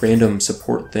of random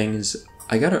support things,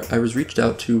 I was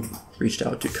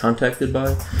contacted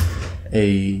by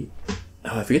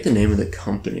I forget the name of the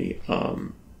company.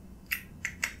 It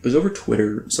was over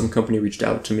Twitter. Some company reached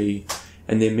out to me,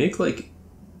 and they make like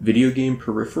video game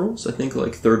peripherals. I think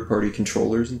like third-party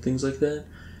controllers and things like that.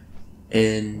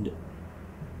 And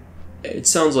it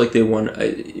sounds like they want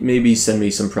maybe send me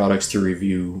some products to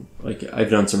review. Like I've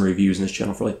done some reviews in this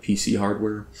channel for like PC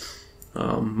hardware.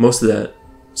 Some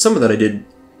of that I did.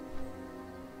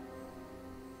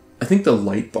 I think the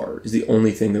light bar is the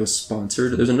only thing that was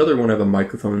sponsored. There's another one. I have a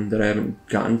microphone that I haven't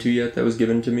gotten to yet that was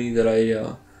given to me that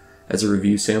I, as a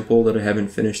review sample that I haven't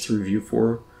finished to review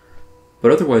for.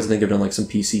 But otherwise, I think I've done like some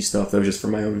PC stuff that was just for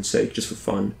my own sake, just for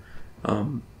fun.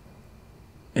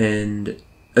 And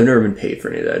I've never been paid for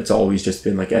any of that. It's always just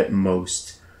been like at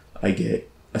most I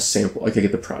get a sample, like I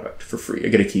get the product for free. I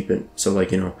get to keep it. So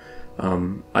like,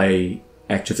 I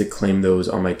actually have to claim those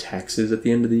on my taxes at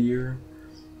the end of the year,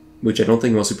 which I don't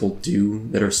think most people do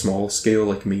that are small scale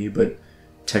like me, but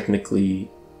technically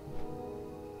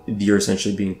you're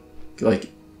essentially being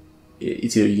like,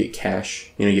 it's either you get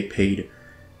cash, you get paid,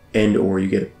 and or you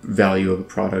get a value of a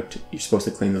product. You're supposed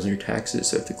to claim those on your taxes,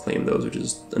 so you have to claim those, which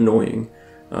is annoying,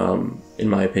 in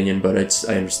my opinion, but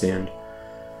I understand.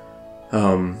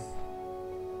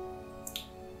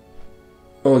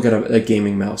 Oh, I got a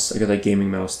gaming mouse. I got that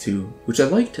gaming mouse too, which I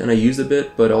liked and I used a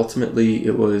bit, but ultimately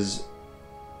it was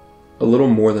a little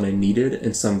more than I needed,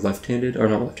 and some left-handed, or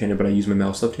not left-handed, but I use my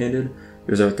mouse left-handed. It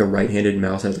was like a right-handed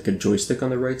mouse, had like a joystick on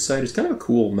the right side. It's kind of a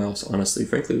cool mouse, honestly.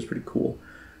 Frankly, it was pretty cool.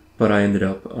 But I ended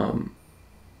up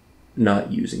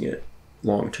not using it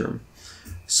long-term.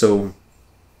 So,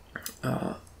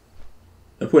 the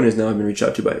point is now I've been reached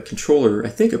out to by a controller, I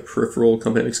think a peripheral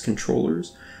company that makes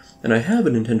controllers, and I have a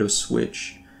Nintendo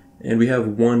Switch, and we have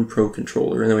one Pro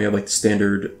controller, and then we have like the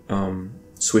standard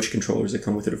Switch controllers that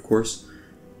come with it, of course.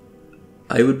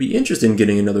 I would be interested in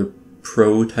getting another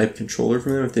Pro type controller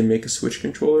from them if they make a Switch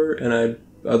controller, and I'd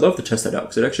love to test that out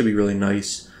because it'd actually be really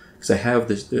nice because I have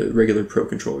the regular Pro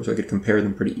controller, so I could compare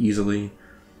them pretty easily.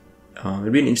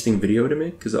 It'd be an interesting video to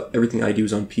make because everything I do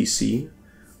is on PC.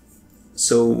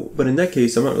 So, but in that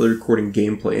case, I'm not really recording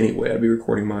gameplay anyway. I'd be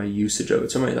recording my usage of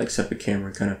it. So I might like set up a camera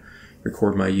and kind of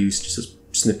record my use, just as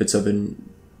snippets of it.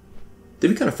 And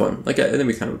it'd be kind of fun. Like I think it'd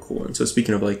be kind of a cool one. So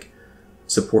speaking of like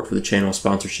support for the channel,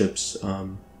 sponsorships,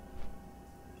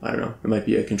 I don't know, it might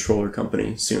be a controller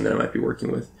company soon that I might be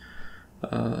working with.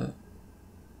 I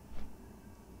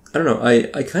don't know, I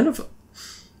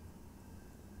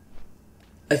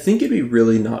think it'd be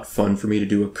really not fun for me to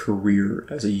do a career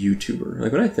as a YouTuber,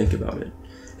 like when I think about it.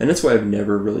 And that's why I've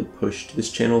never really pushed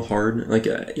this channel hard. Like,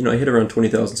 I hit around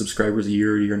 20,000 subscribers a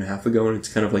year and a half ago, and it's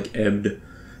kind of like ebbed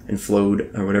and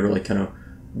flowed or whatever, like kind of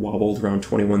wobbled around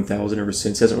 21,000 ever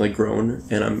since. It hasn't really grown,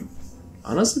 and I'm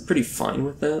honestly pretty fine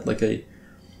with that. Like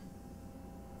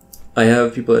I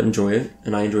have people that enjoy it,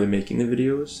 and I enjoy making the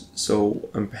videos, so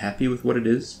I'm happy with what it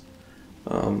is.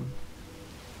 But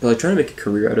like trying to make a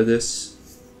career out of this,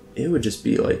 it would just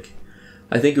be like,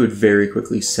 I think it would very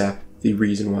quickly sap the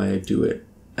reason why I do it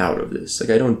out of this. Like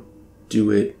I don't do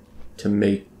it to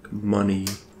make money,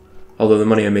 although the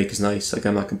money I make is nice. Like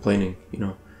I'm not complaining,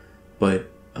 but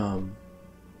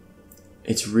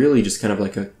it's really just kind of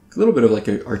like a little bit of like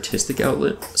an artistic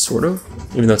outlet, sort of,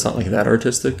 even though it's not like that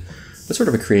artistic, but sort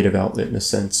of a creative outlet in a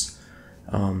sense.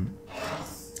 And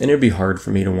it'd be hard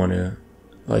for me to want to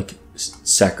like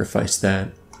sacrifice that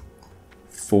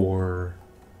for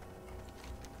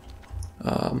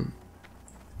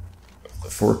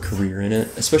a career in it,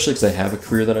 especially because I have a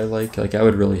career that I like. Like I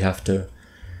would really have to,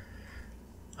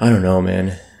 I don't know,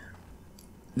 man.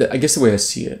 I guess the way I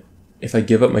see it, if I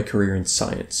give up my career in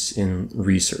science, in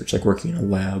research, like working in a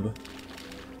lab,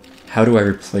 how do I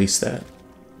replace that?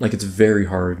 Like it's very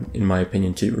hard, in my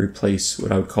opinion, to replace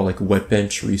what I would call like wet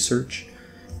bench research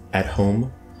at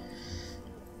home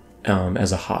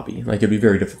as a hobby. Like it'd be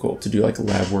very difficult to do like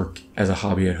lab work as a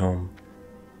hobby at home.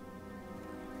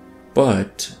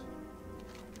 But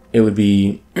it would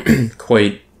be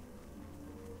quite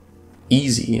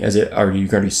easy, you can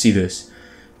already see this,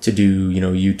 to do,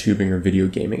 YouTubing or video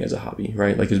gaming as a hobby,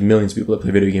 right? Like there's millions of people that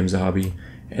play video games as a hobby,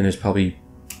 and there's probably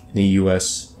in the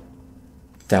US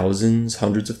thousands,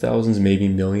 hundreds of thousands, maybe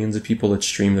millions of people that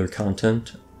stream their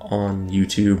content on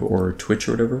YouTube or Twitch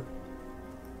or whatever.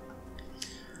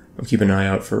 I'm keeping an eye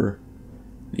out for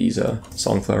these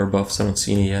Songflower buffs. I don't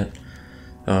see any yet.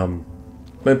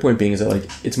 My point being is that like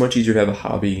it's much easier to have a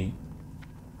hobby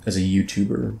as a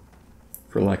YouTuber,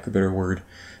 for lack of a better word,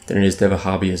 than it is to have a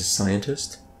hobby as a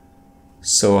scientist.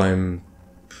 So I don't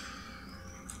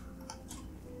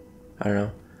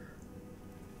know.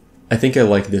 I think I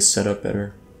like this setup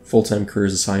better. Full-time career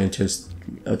as a scientist,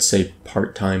 let's say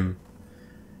part-time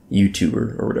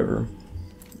YouTuber or whatever.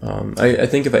 I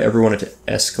think if I ever wanted to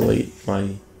escalate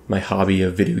my hobby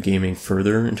of video gaming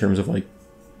further in terms of like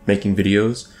making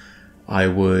videos, I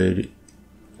would,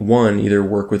 one, either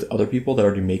work with other people that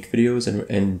already make videos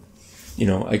and you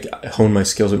know, I hone my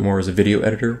skills a bit more as a video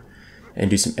editor and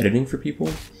do some editing for people.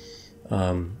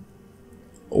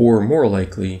 Or more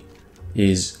likely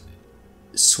is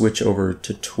switch over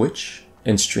to Twitch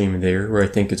and stream there, where I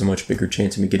think it's a much bigger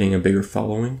chance of me getting a bigger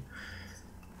following.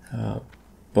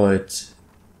 But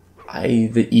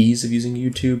the ease of using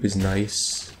YouTube is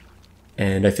nice,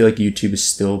 and I feel like YouTube is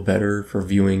still better for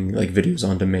viewing like videos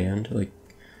on demand, like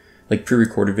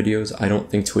pre-recorded videos. I don't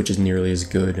think Twitch is nearly as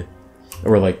good,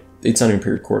 or like it's not even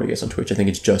pre-recorded, I guess, on Twitch. I think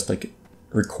it's just like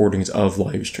recordings of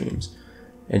live streams,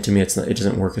 and to me, it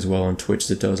doesn't work as well on Twitch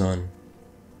as it does on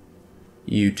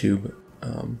YouTube.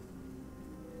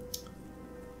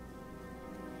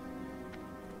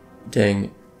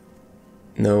 Dang,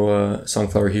 no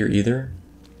Songflower here either.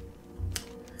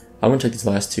 I'm gonna take these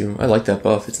last two. I like that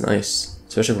buff, it's nice.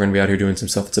 Especially if we're gonna be out here doing some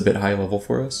stuff that's a bit high level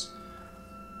for us.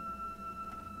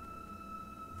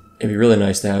 It'd be really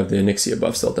nice to have the Ahn'Qiraj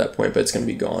buff still at that point, but it's gonna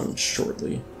be gone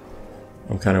shortly.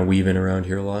 I'm kind of weaving around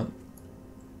here a lot.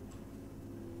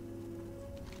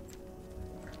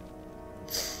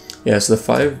 Yeah, so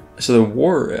the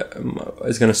war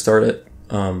is gonna start at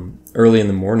early in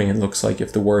the morning. It looks like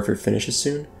if the war effort finishes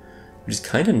soon, which is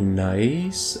kind of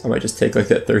nice. I might just take like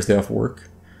that Thursday off work.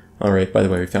 All right. By the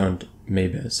way, we found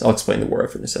Maybes. I'll explain the war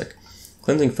effort in a sec.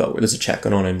 Cleansing Felwood. There's a chat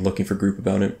going on. I'm looking for group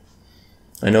about it.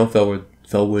 I know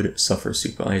Felwood suffers,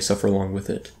 Soupa. I suffer along with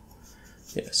it.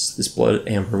 Yes, this blood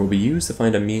amber will be used to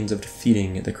find a means of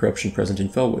defeating the corruption present in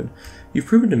Felwood. You've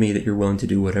proven to me that you're willing to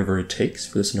do whatever it takes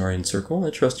for the Cenarian Circle. I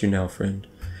trust you now, friend.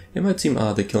 It might seem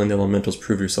odd that killing the elementals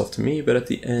proved yourself to me, but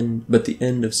the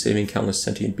end of saving countless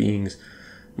sentient beings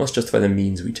must justify the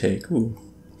means we take. Ooh,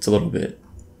 it's a little bit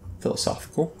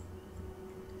philosophical.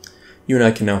 You and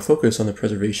I can now focus on the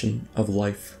preservation of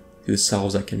life through the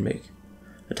salves I can make.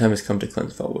 The time has come to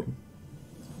cleanse Felwood.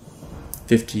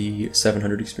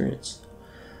 5,700 experience.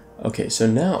 Okay, so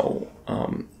now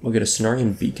we'll get a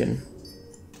Cenarian Beacon.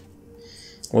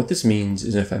 What this means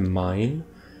is if I mine,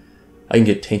 I can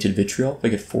get Tainted Vitriol. If I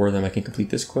get 4 of them, I can complete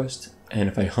this quest. And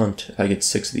if I hunt, if I get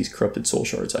 6 of these Corrupted Soul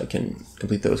Shards, I can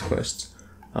complete those quests.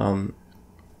 At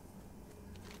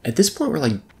this point, we're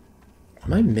like,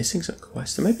 am I missing some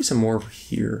quests? There might be some more over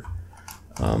here.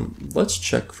 Let's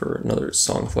check for another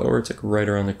Songflower. It's like right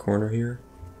around the corner here.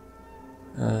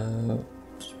 I'm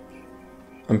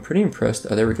pretty impressed.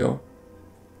 Oh, there we go.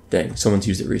 Dang, someone's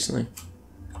used it recently.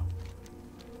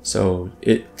 So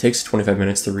it takes 25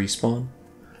 minutes to respawn.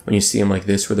 When you see them like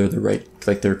this, where they're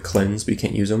like they're cleansed, but you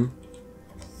can't use them.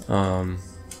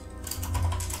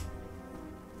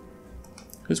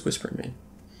 Who's whispering me?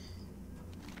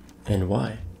 And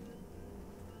why?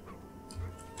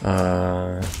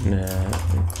 Nah,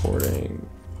 recording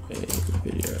a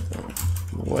video.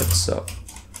 What's up?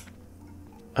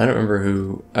 I don't remember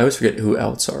who. I always forget who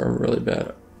else are. I'm really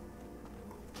bad.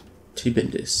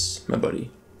 T-Bindis, my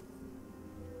buddy.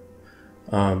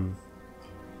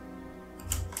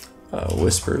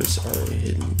 Whispers are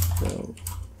hidden, though.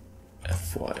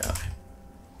 FYI.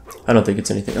 I don't think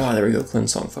it's anything. Oh, there we go.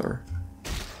 Cleanse Songflower.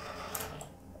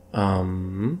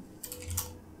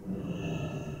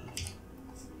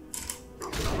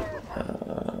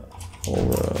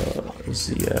 Ola,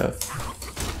 ZF,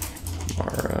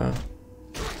 Mara.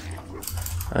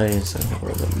 I need to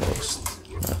roll the most.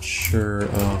 Not sure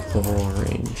of the whole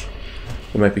range.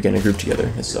 We might be getting a group together.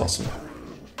 This is awesome.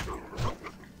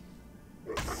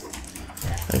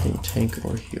 I can tank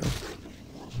or heal.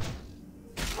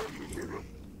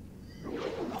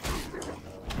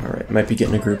 Alright, might be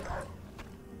getting a group.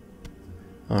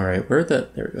 Alright, where'd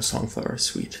that? There we go, Songflower,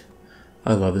 sweet.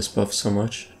 I love this buff so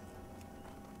much.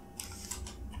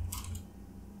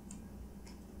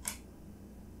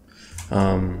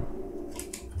 Alright,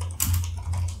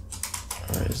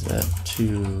 is that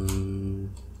too...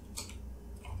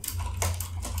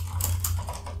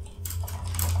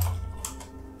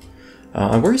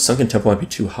 I'm worried Sunken Temple might be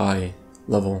too high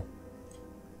level.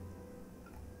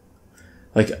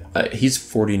 Like, he's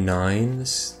 49,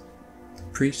 this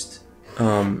priest.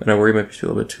 And I worry it might be a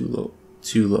little bit too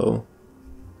low.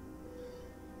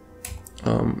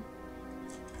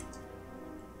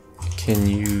 Can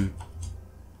you...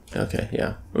 Okay,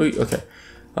 yeah. Okay.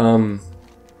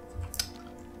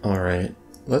 Alright,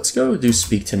 let's go do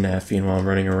Speak to Naphian while I'm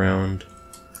running around.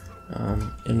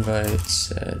 Invite,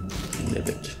 said,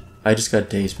 Nibbit. I just got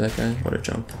dazed by that guy. What a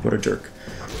jump. What a jerk.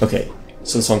 Okay,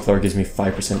 so the Songflower gives me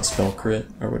 5% spell crit,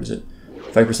 or what is it?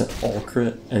 5% all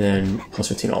crit, and then plus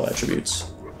 15 all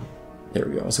attributes. There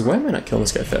we go. I was like, why am I not killing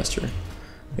this guy faster?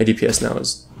 My DPS now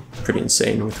is pretty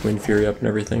insane with Wind Fury up and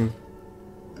everything.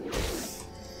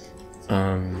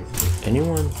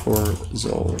 Anyone for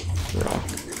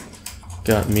Zul'Farrak?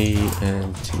 Got me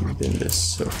and Team Bindis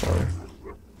so far.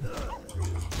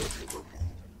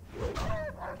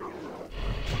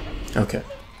 Okay.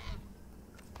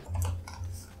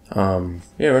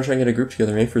 Yeah, we're gonna try and get a group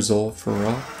together, maybe for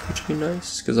Zul'Farrak, which would be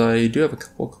nice, because I do have a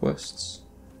couple quests.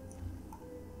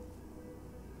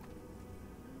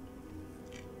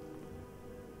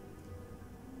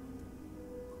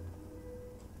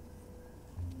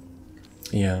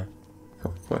 Yeah, a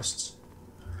couple quests.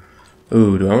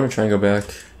 Ooh, do I want to try and go back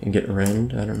and get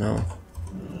Rend? I don't know.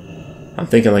 I'm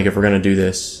thinking, like, if we're gonna do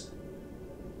this,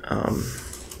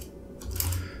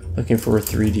 looking for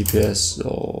 3 DPS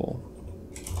Zul'Farrak.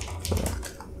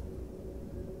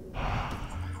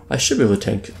 I should be able to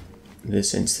tank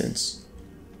this instance.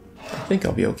 I think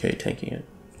I'll be okay tanking it.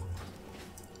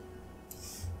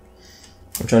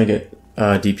 I'm trying to get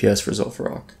DPS for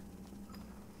Zul'Farrak.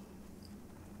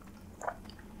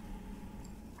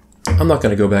 I'm not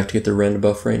going to go back to get the Rend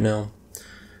buff right now.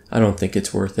 I don't think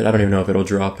it's worth it. I don't even know if it'll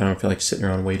drop. I don't feel like sitting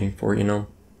around waiting for it, you know?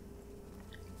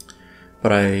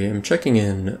 But I am checking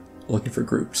in, looking for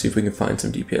groups, see if we can find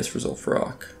some DPS for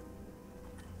Zul'Farrak.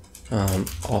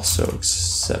 Also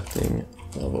accepting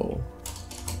level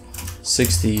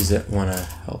 60s that want to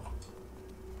help.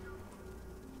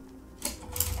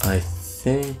 I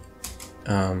think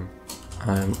I'm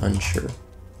unsure.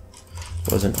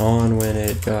 Wasn't on when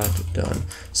it got done.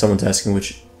 Someone's asking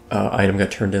which item got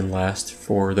turned in last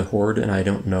for the Horde, and I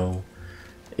don't know.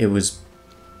 It was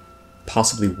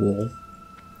possibly wool.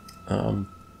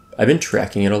 I've been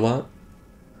tracking it a lot,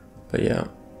 but yeah.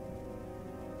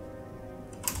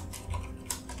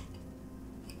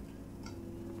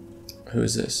 Who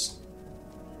is this?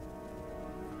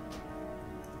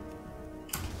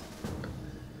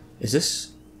 Is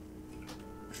this?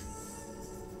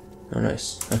 Oh,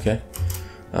 nice. Okay.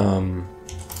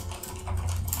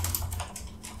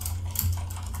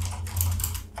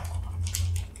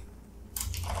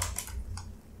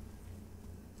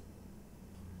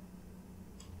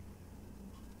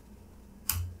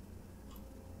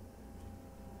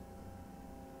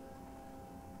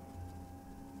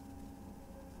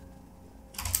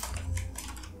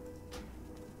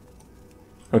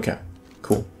 Okay,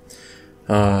 cool.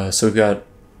 So we've got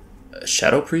a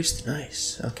Shadow Priest.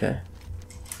 Nice. Okay.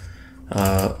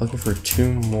 Looking for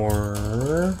 2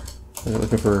 more.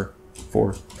 Looking for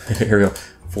 4. Here we go.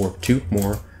 For 2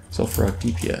 more Zul'Farrak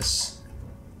DPS.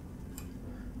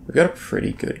 We've got a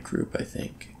pretty good group, I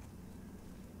think.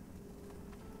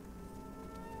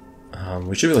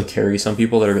 We should really carry some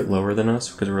people that are a bit lower than us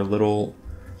because we're a little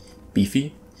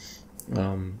beefy.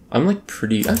 I'm like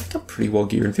I think I'm pretty well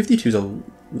geared. And 52 is a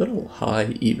little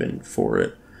high even for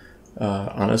it.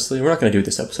 Honestly, we're not going to do it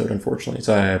this episode, unfortunately,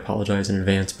 so I apologize in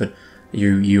advance, but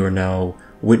you are now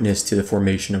witness to the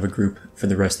formation of a group for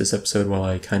the rest of this episode while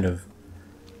I kind of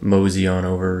mosey on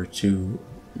over to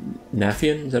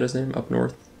Naphian, is that his name, up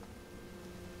north?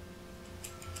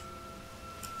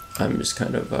 I'm just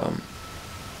kind of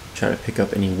trying to pick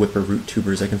up any whipper root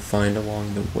tubers I can find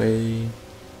along the way.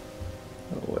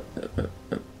 Oh,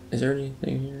 is there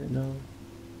anything here? No.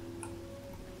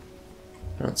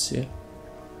 I don't see it.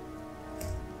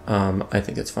 I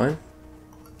think that's fine.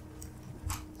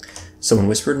 Someone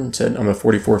whispered and said, I'm a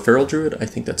 44 Feral Druid. I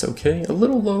think that's okay. A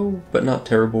little low, but not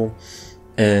terrible.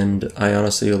 And I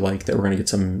honestly like that we're going to get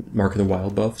some Mark of the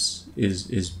Wild buffs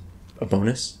is a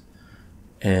bonus.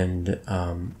 And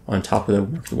on top of the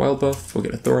Mark of the Wild buff, we'll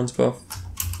get a Thorns buff.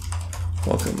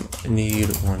 Welcome. I need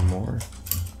one more.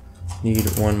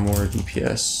 Need one more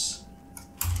DPS.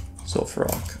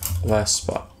 Zul'Farrak. Last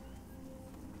spot.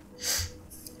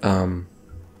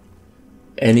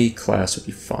 Any class would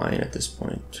be fine at this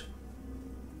point.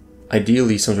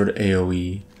 Ideally some sort of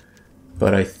AoE,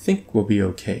 but I think we'll be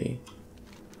okay.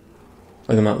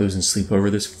 Like, I'm not losing sleep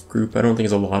over this group. I don't think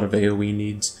there's a lot of AoE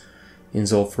needs in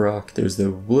Zul'Farrak. There's the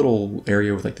little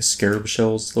area with like the scarab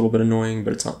shells, a little bit annoying,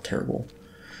 but it's not terrible.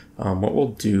 What we'll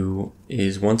do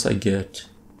is once I get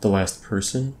the last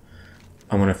person,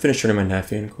 I'm going to finish turning my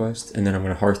Naphian quest, and then I'm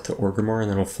going to hearth to Orgrimmar,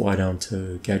 and then we'll fly down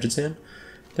to Gadgetzan.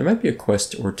 There might be a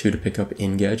quest or 2 to pick up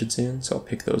in Gadgetzan, so I'll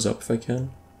pick those up if I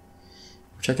can.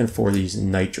 I'm checking for these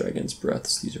Night Dragon's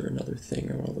breaths. These are another thing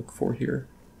I want to look for here.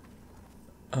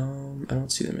 I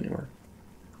don't see them anywhere.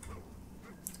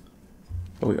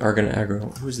 But we are gonna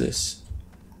aggro. Who's this?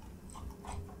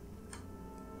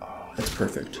 Oh, that's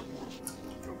perfect.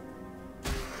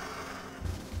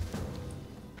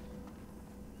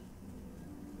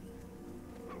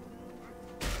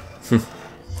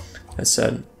 That's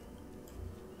sad.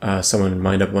 Someone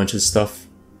mined up a bunch of stuff.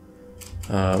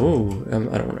 I don't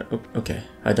want to. Oh, okay,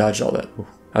 I dodged all that. Ooh,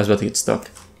 I was about to get stuck.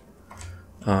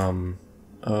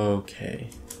 Okay.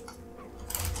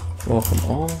 Welcome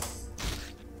all.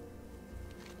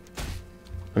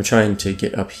 I'm trying to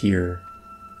get up here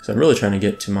because I'm really trying to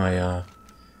get to my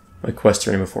my quest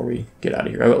turning before we get out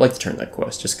of here. I would like to turn that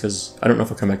quest just because I don't know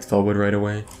if I'll come back to Felwood right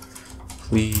away.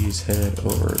 Please head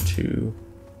over to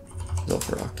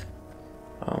Zul'Farrak.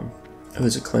 Oh,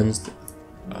 is it cleansed?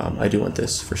 I do want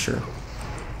this for sure.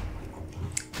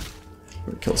 I'm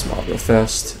gonna kill this mob real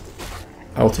fast.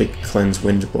 I'll take cleanse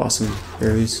wind blossom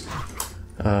berries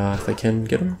if I can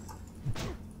get them.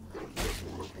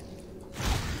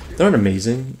 They're not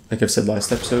amazing. Like I've said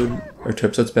last episode or 2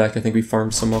 episodes back, I think we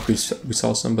farmed some up. We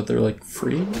saw some, but they're like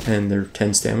free and they're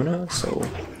 10 stamina, so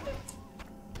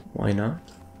why not?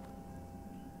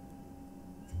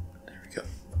 There we go.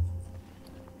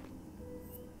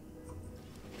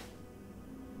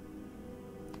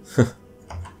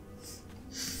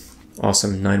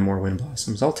 Awesome, 9 more wind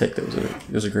blossoms. I'll take those.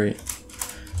 Those are great.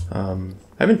 I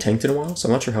haven't tanked in a while, so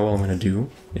I'm not sure how well I'm going to do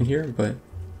in here, but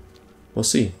we'll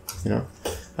see, you know.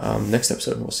 Next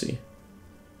episode, we'll see.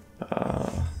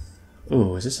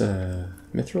 Ooh, is this a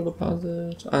mithril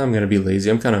deposit? I'm going to be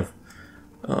lazy. I'm kind of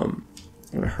I'm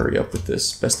going to hurry up with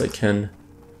this best I can.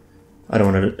 I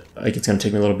don't want to, like, it's going to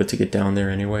take me a little bit to get down there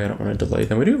anyway. I don't want to delay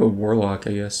them. We do have a warlock,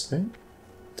 I guess, right?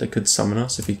 That could summon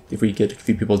us if we get a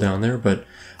few people down there, but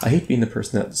I hate being the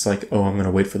person that's like, oh, I'm going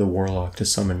to wait for the warlock to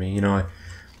summon me. You know,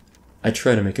 I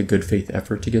try to make a good faith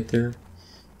effort to get there.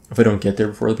 If I don't get there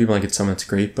before the people I get summoned, it's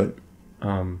great, but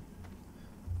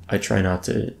I try not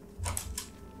to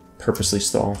purposely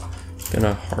stall.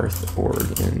 Gonna Hearth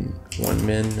Ord in 1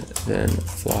 min, then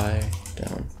fly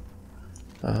down.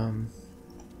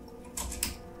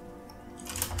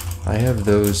 I have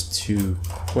those 2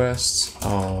 quests.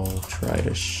 I'll try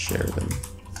to share them.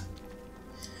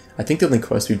 I think the only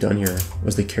quest we've done here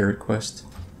was the carrot quest,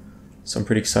 so I'm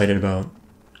pretty excited about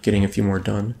getting a few more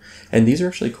done. And these are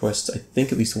actually quests, I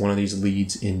think at least one of these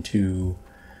leads into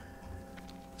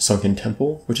Sunken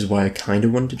Temple, which is why I kind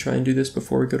of wanted to try and do this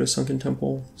before we go to Sunken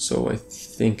Temple. So I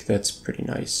think that's pretty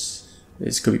nice.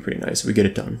 This could be pretty nice if we get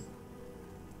it done.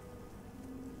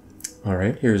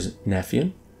 Alright, here's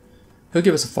Nafian. He'll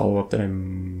give us a follow-up that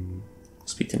I'm...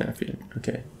 Speak to Nafian.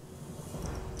 Okay.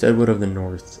 Deadwood of the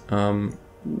North. I'll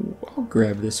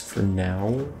grab this for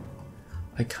now.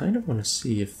 I kind of want to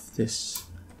see if this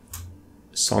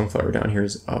Songflower down here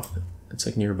is up. It's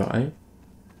like nearby.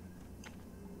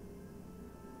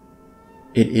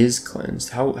 It is cleansed.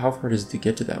 How far does it to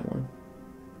get to that one?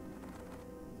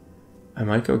 I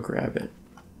might go grab it.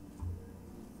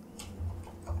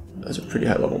 Those are pretty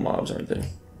high level mobs, aren't they?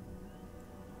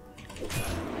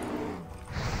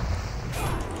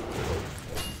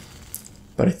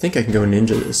 But I think I can go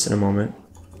ninja this in a moment.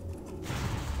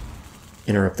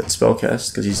 Interrupt that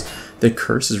spellcast, because the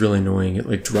curse is really annoying. It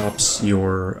like drops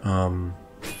your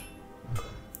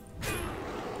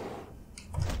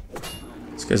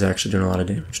this guy's actually doing a lot of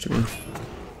damage to me.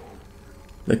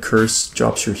 The curse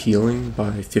drops your healing by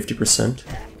 50%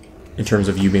 in terms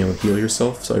of you being able to heal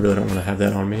yourself, so I really don't want to have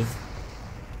that on me.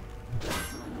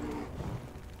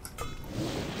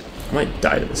 I might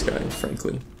die to this guy,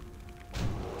 frankly.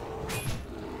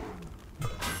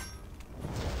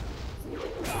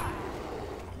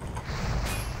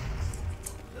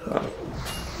 Wow.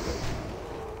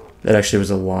 That actually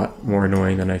was a lot more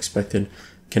annoying than I expected.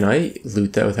 Can I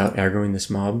loot that without aggroing this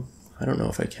mob? I don't know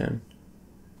if I can.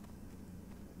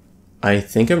 I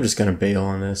think I'm just going to bail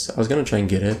on this. I was going to try and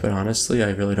get it, but honestly, I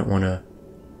really don't want to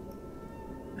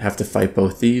have to fight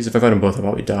both these. If I fight them both, I'll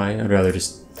probably die. I'd rather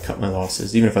just cut my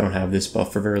losses. Even if I don't have this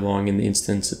buff for very long in the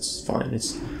instance, it's fine.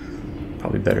 It's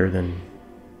probably better than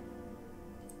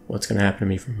what's going to happen to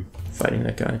me from fighting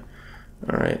that guy.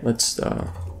 Alright, let's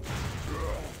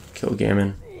kill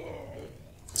Gammon.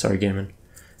 Sorry, Gammon.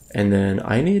 And then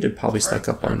I need to probably stack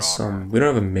up on some... We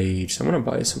don't have a mage, so I'm going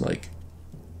to buy some, like...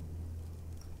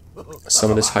 some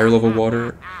of this higher level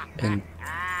water and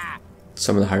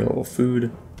some of the higher level food.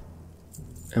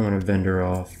 I want to vendor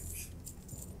off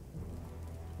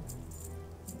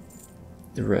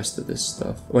the rest of this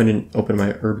stuff. Oh, I didn't open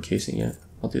my herb casing yet.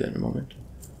 I'll do that in a moment.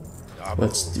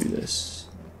 Let's do this.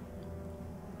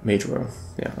 Mage row.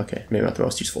 Yeah, okay. Maybe not the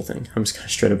most useful thing. I'm just going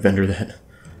to straight up vendor that.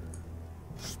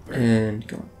 And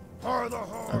go on.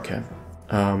 Okay.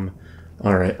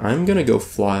 Alright, I'm gonna go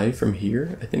fly from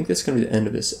here. I think that's gonna be the end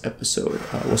of this episode.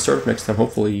 We'll start up next time,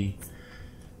 hopefully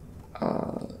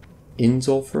in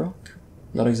Zul'Farrak.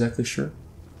 Not exactly sure.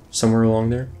 Somewhere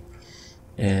along there.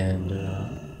 And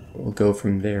we'll go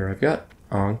from there. I've got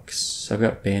Ankhs, I've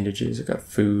got bandages, I've got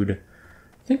food.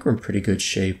 I think we're in pretty good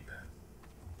shape.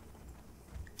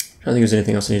 I don't think there's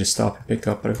anything else I need to stop and pick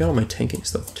up, but I've got all my tanking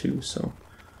stuff too, so...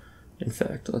 In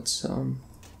fact, let's do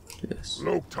this.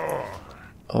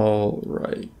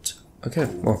 Alright. Okay,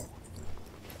 well,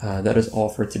 that is all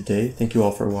for today. Thank you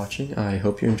all for watching. I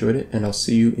hope you enjoyed it, and I'll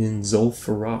see you in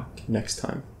Zul'Farrak next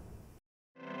time.